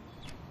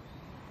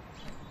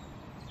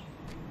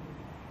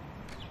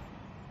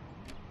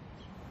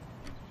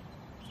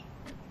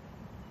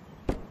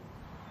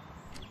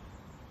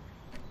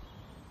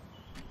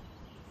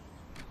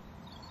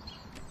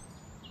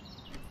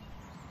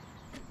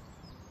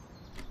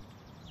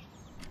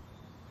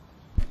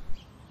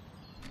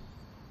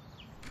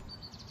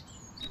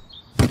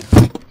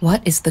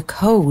 What is the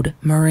code,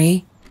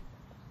 Marie?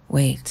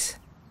 Wait.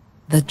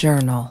 The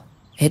journal.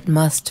 It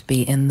must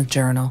be in the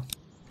journal.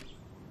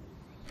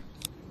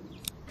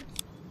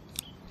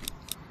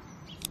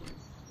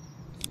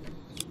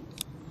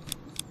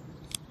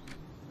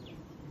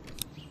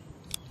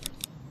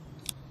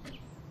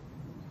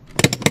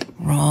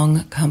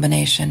 Wrong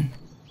combination.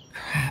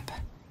 Crap.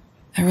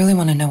 I really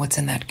want to know what's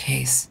in that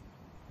case.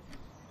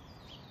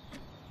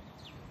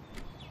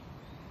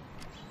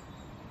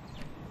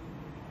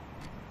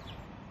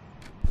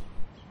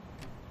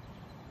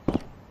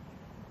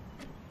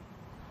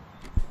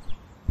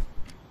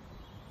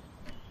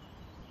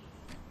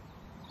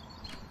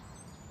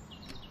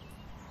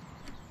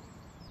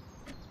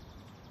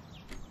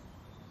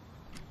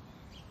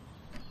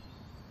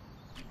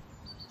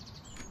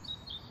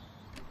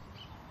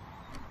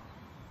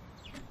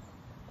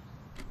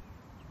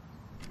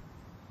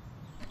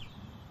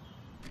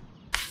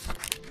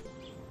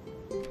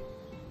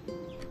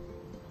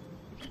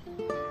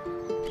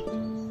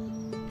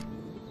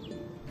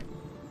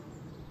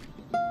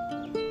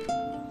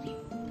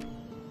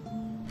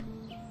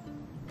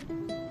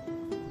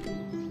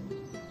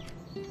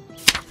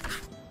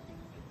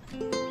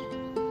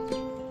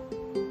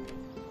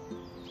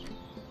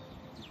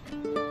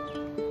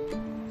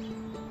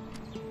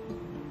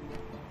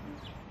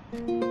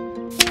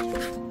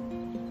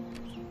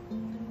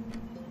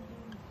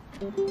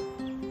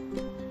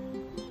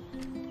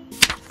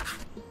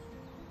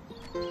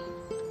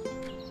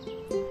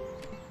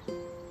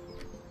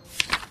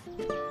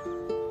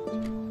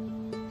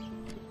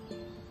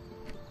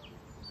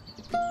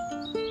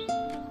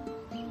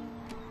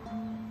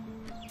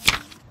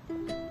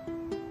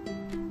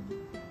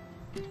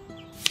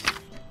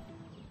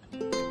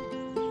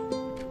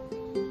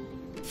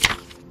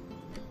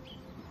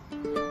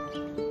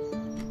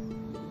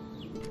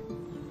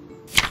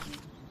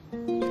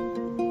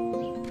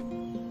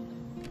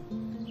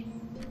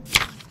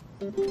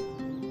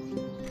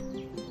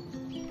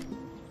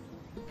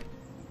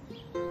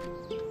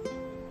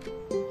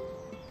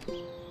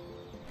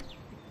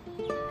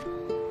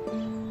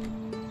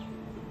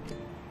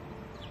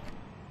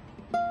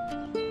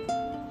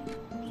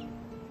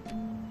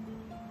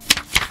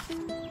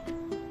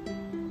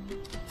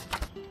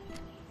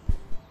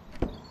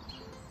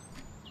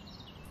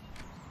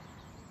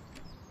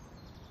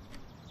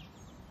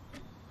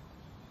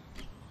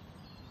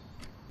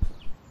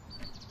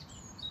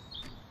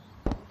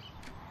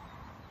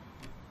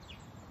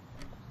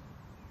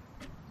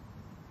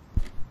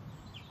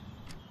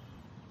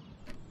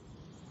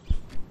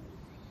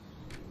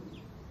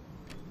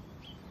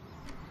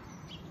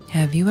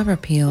 Have you ever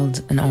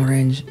peeled an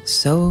orange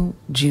so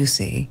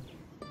juicy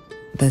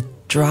the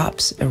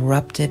drops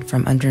erupted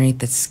from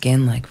underneath its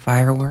skin like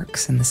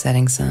fireworks in the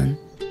setting sun?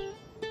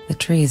 The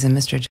trees in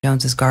Mr.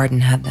 Jones's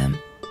garden had them.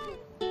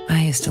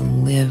 I used to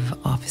live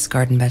off his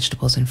garden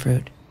vegetables and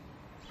fruit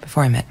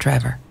before I met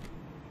Trevor.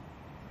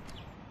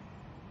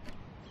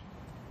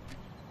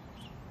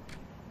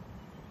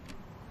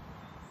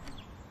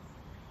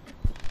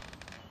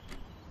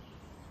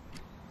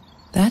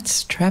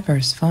 That's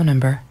Trevor's phone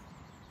number.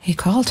 He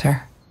called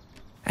her.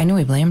 I knew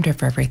he blamed her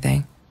for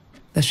everything,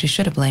 though she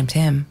should have blamed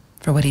him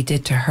for what he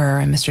did to her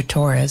and Mr.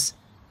 Torres.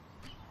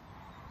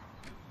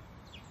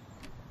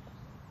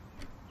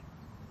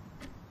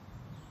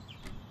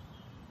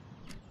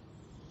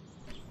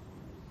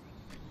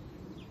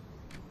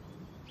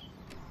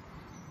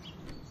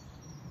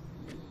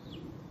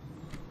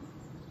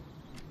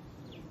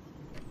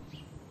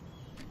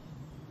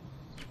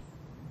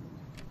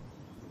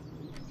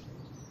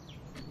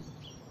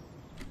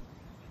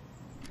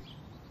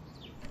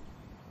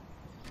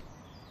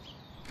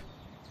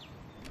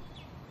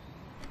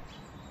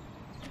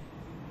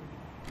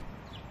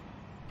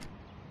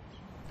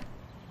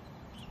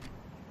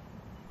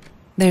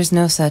 There's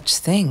no such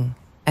thing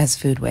as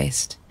food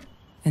waste.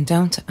 And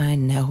don't I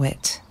know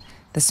it?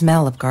 The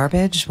smell of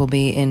garbage will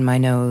be in my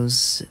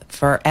nose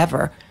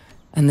forever,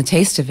 and the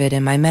taste of it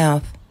in my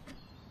mouth.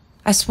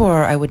 I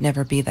swore I would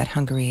never be that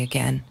hungry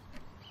again.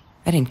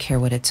 I didn't care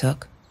what it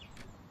took.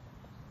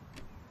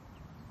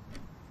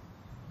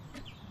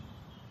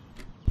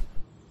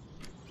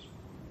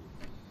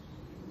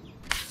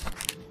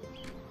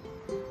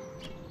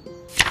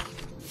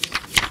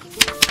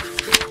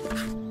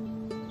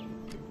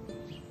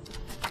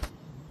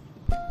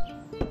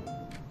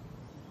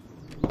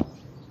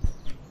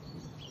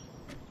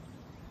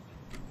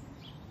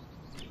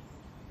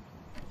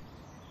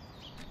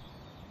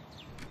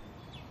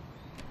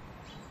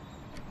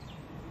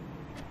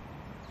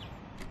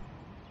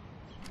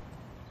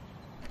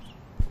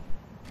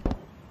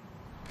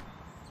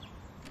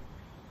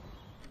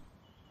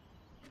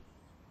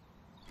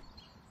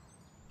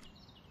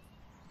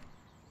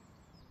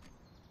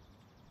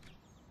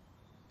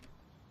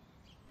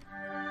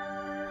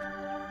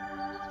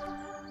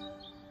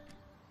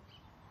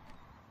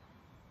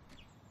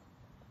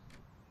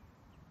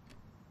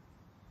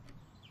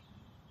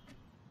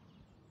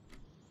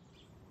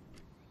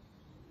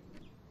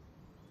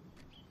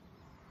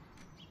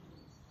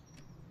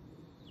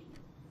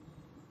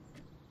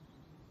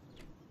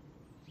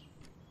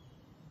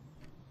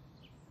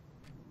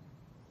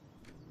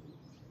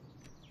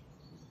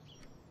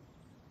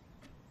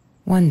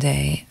 One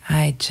day,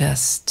 I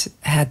just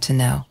had to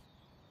know,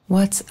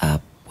 what's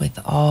up with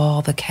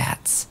all the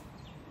cats?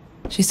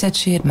 She said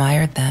she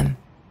admired them,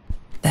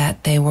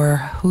 that they were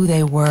who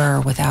they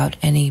were without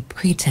any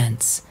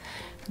pretense,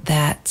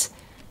 that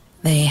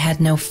they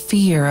had no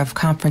fear of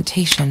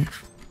confrontation.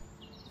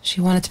 She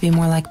wanted to be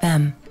more like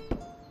them.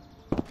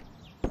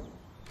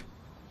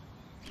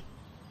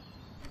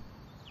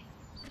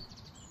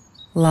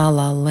 La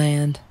La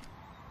Land.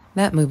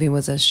 That movie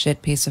was a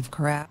shit piece of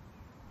crap.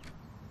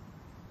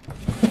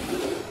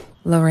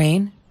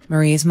 Lorraine,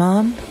 Marie's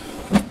mom?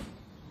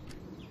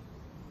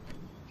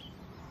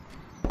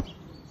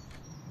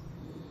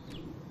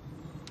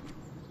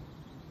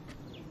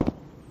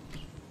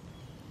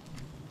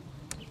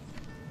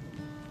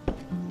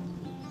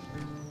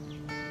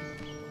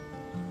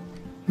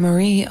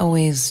 Marie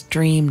always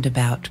dreamed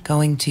about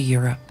going to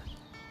Europe.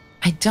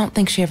 I don't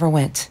think she ever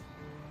went.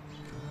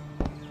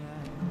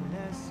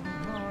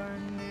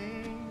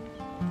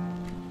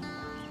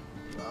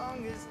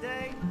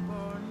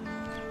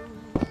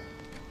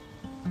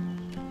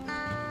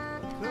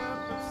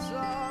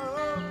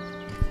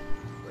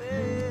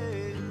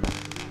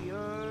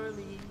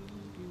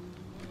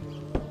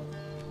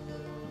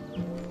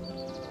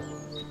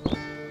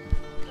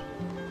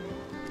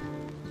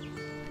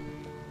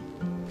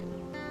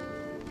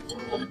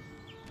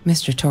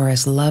 Mr.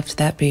 Torres loved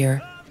that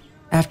beer.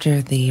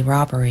 After the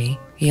robbery,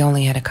 he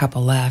only had a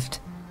couple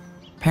left.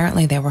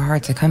 Apparently they were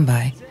hard to come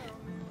by.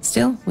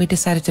 Still, we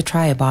decided to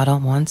try a bottle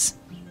once.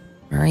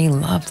 Marie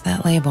loved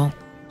that label.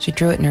 She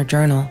drew it in her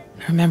journal.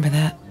 I remember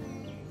that.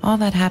 All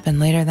that happened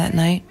later that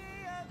night,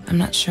 I'm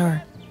not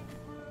sure.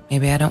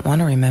 Maybe I don't want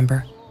to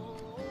remember.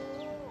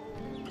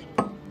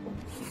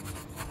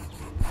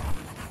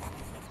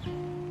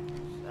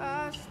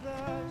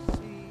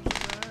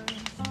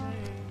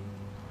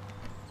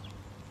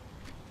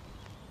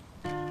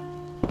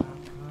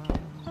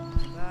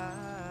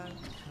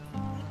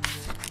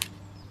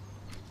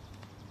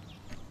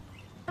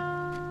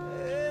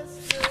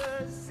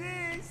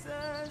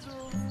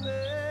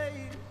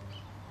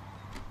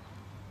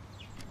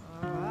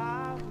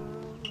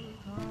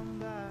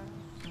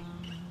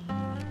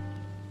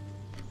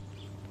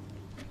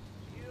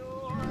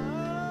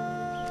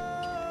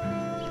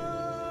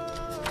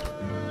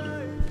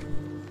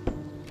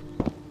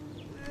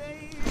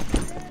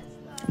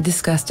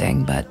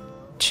 Disgusting, but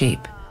cheap.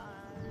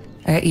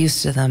 I got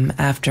used to them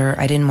after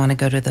I didn't want to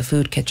go to the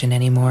food kitchen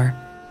anymore.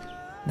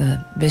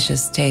 The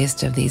vicious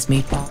taste of these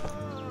meatballs.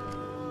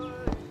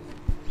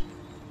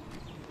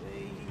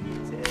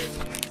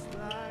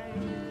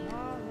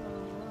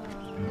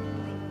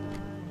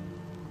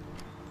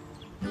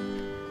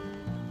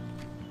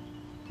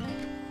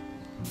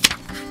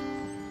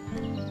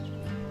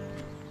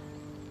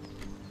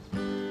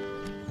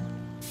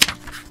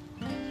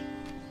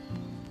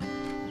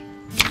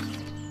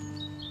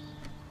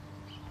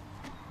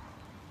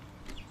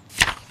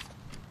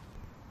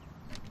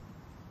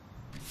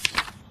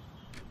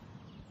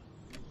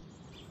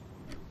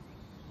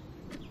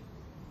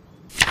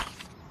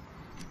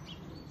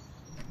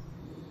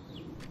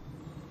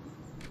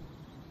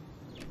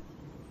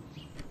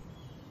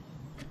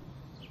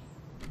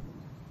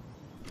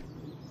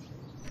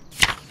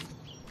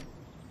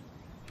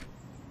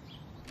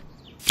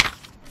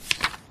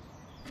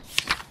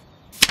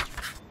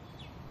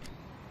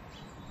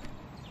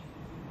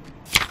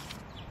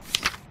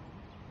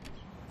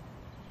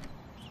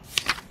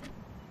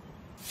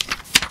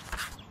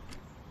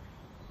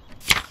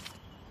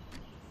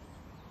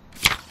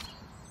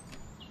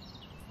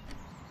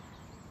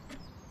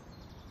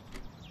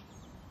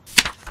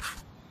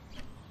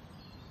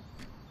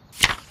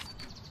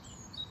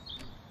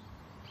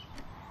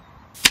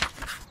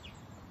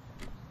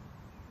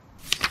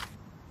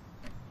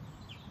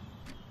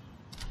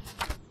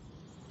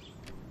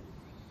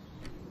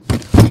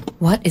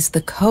 What is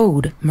the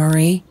code,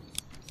 Marie?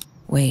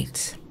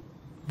 Wait.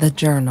 The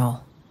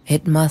journal.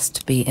 It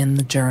must be in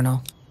the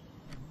journal.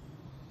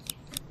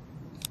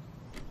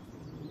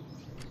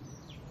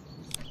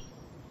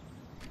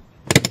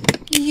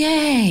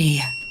 Yay!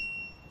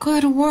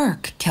 Good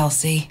work,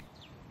 Kelsey.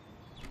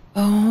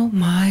 Oh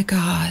my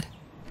God.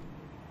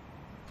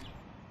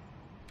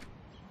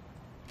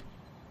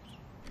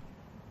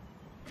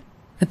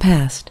 The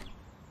past,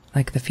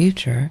 like the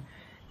future,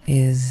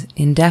 is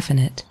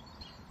indefinite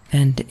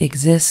and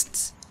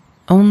exists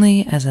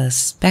only as a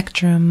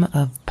spectrum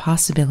of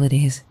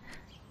possibilities.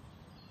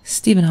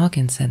 Stephen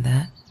Hawking said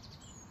that.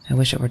 I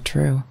wish it were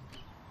true.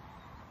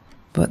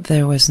 But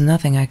there was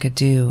nothing I could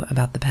do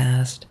about the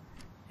past.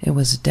 It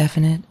was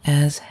definite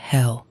as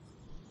hell.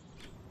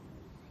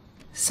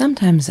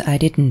 Sometimes I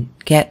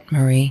didn't get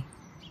Marie.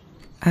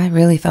 I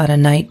really thought a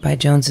night by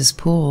Jones's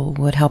pool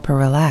would help her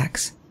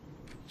relax.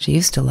 She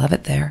used to love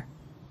it there.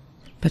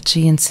 But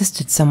she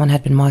insisted someone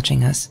had been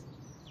watching us.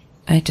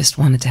 I just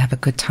wanted to have a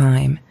good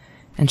time,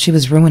 and she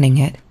was ruining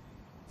it,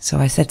 so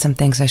I said some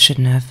things I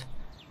shouldn't have.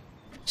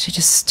 She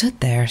just stood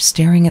there,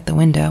 staring at the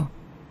window.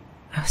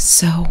 I was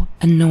so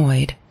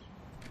annoyed.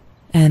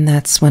 And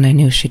that's when I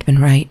knew she'd been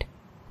right.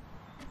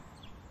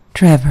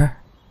 Trevor.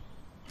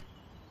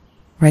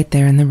 Right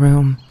there in the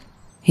room.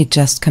 He'd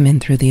just come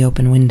in through the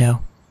open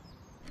window.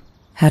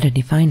 How did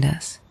he find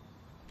us?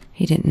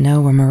 He didn't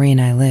know where Marie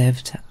and I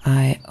lived.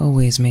 I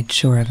always made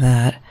sure of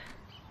that.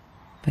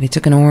 But he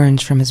took an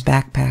orange from his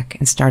backpack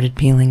and started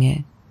peeling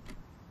it.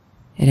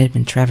 It had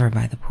been Trevor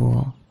by the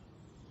pool,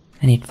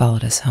 and he'd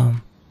followed us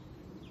home.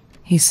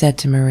 He said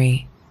to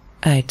Marie,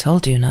 "I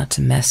told you not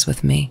to mess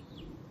with me."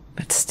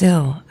 But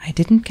still, I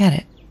didn't get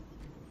it.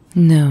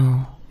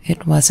 No,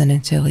 it wasn't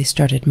until he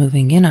started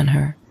moving in on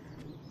her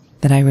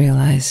that I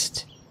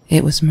realized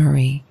it was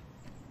Marie.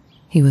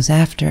 He was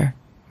after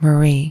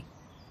Marie.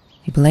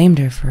 He blamed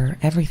her for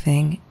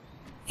everything,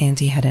 and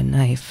he had a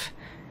knife.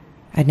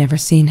 I'd never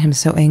seen him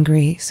so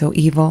angry, so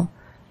evil.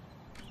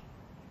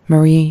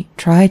 Marie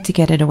tried to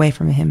get it away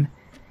from him.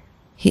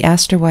 He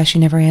asked her why she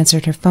never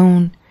answered her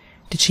phone.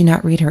 Did she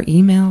not read her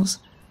emails?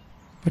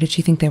 Or did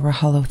she think they were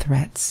hollow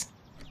threats?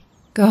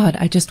 God,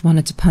 I just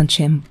wanted to punch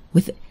him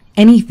with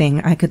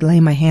anything I could lay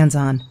my hands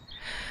on.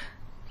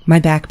 My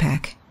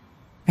backpack.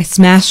 I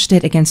smashed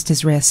it against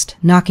his wrist,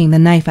 knocking the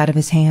knife out of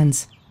his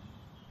hands.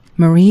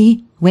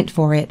 Marie went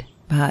for it,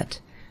 but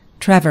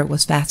Trevor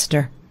was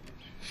faster.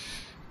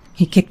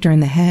 He kicked her in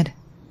the head.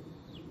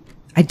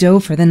 I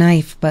dove for the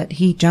knife, but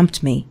he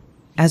jumped me.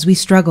 As we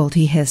struggled,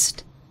 he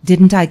hissed,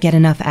 "Didn't I get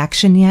enough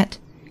action yet?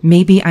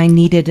 Maybe I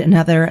needed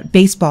another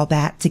baseball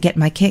bat to get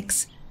my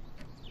kicks."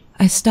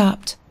 I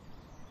stopped,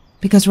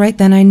 because right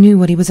then I knew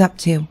what he was up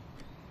to.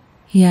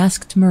 He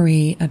asked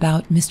Marie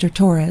about Mr.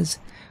 Torres.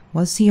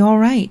 Was he all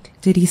right?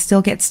 Did he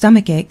still get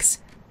stomach aches?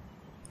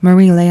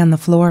 Marie lay on the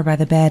floor by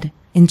the bed,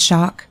 in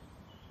shock,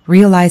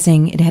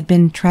 realizing it had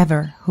been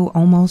Trevor who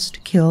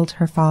almost killed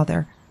her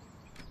father.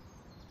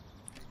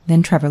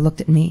 Then Trevor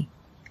looked at me,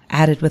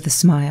 added with a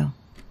smile.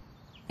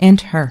 And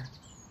her.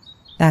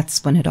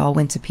 That's when it all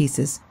went to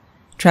pieces.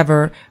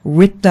 Trevor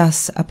ripped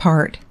us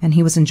apart, and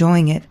he was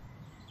enjoying it.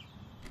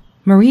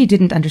 Marie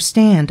didn't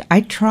understand.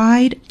 I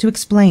tried to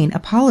explain,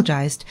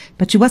 apologized,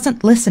 but she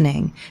wasn't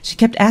listening. She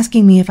kept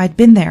asking me if I'd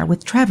been there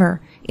with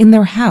Trevor in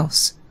their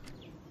house.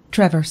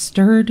 Trevor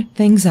stirred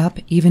things up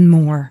even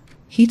more.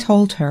 He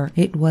told her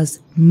it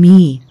was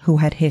me who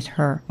had hit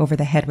her over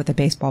the head with a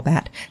baseball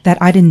bat, that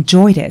I'd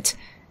enjoyed it.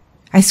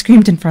 I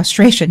screamed in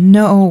frustration,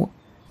 "No,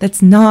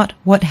 that's not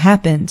what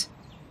happened."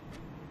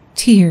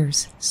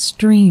 Tears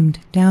streamed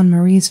down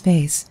Marie's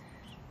face.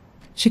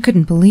 She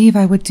couldn't believe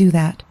I would do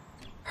that.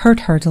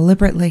 Hurt her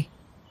deliberately.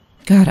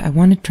 God, I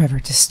wanted Trevor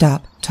to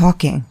stop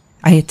talking.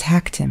 I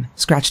attacked him,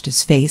 scratched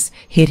his face,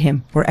 hit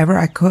him wherever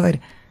I could.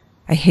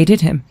 I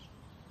hated him.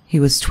 He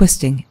was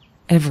twisting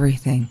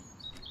everything.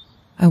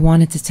 I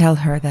wanted to tell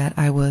her that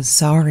I was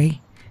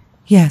sorry.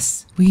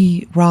 Yes,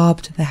 we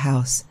robbed the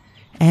house,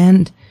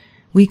 and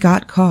we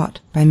got caught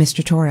by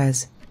Mr.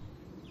 Torres.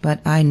 But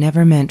I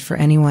never meant for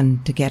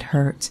anyone to get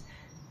hurt.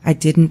 I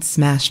didn't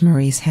smash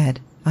Marie's head.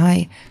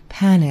 I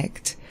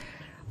panicked.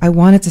 I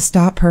wanted to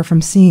stop her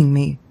from seeing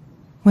me.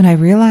 When I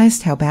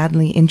realized how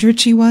badly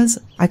injured she was,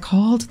 I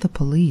called the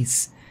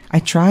police. I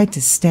tried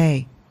to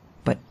stay,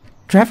 but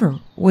Trevor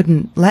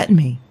wouldn't let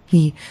me.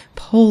 He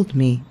pulled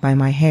me by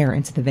my hair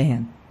into the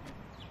van.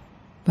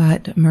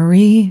 But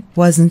Marie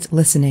wasn't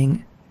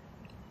listening.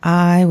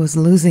 I was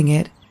losing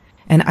it,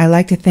 and I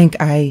like to think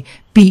I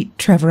beat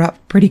Trevor up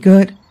pretty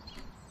good.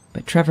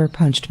 But Trevor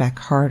punched back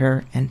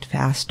harder and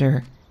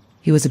faster.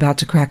 He was about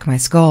to crack my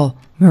skull.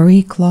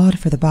 Marie clawed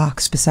for the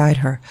box beside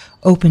her,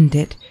 opened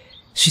it.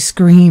 She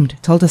screamed,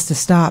 told us to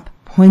stop,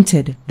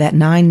 pointed that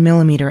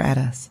 9mm at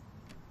us.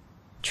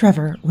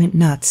 Trevor went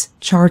nuts,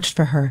 charged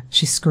for her.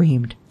 She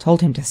screamed,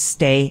 told him to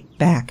stay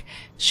back.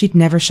 She'd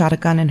never shot a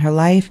gun in her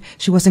life.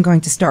 She wasn't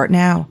going to start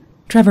now.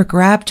 Trevor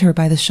grabbed her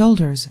by the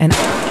shoulders and...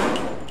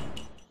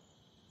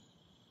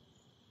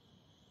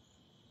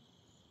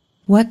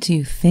 What do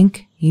you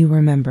think you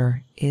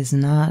remember is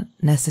not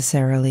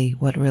necessarily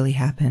what really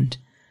happened,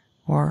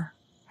 or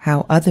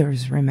how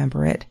others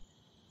remember it.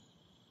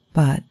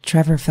 But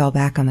Trevor fell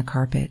back on the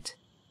carpet,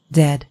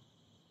 dead.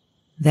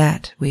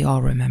 That we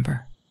all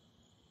remember.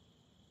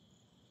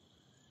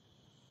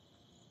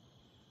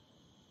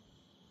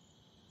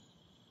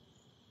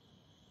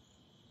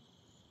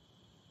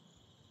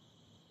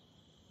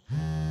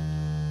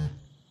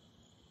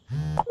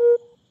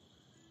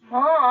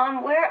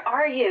 Mom, where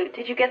are you?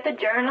 Did you get the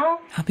journal?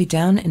 I'll be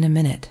down in a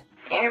minute.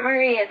 Aunt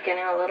Marie is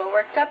getting a little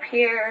worked up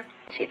here.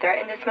 She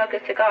threatened to smoke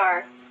a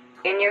cigar.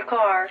 In your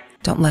car.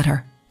 Don't let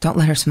her. Don't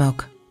let her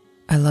smoke.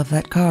 I love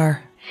that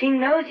car. She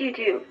knows you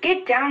do.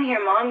 Get down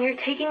here, Mom. You're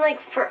taking, like,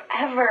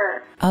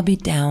 forever. I'll be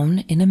down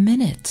in a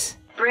minute.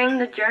 Bring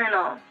the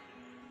journal.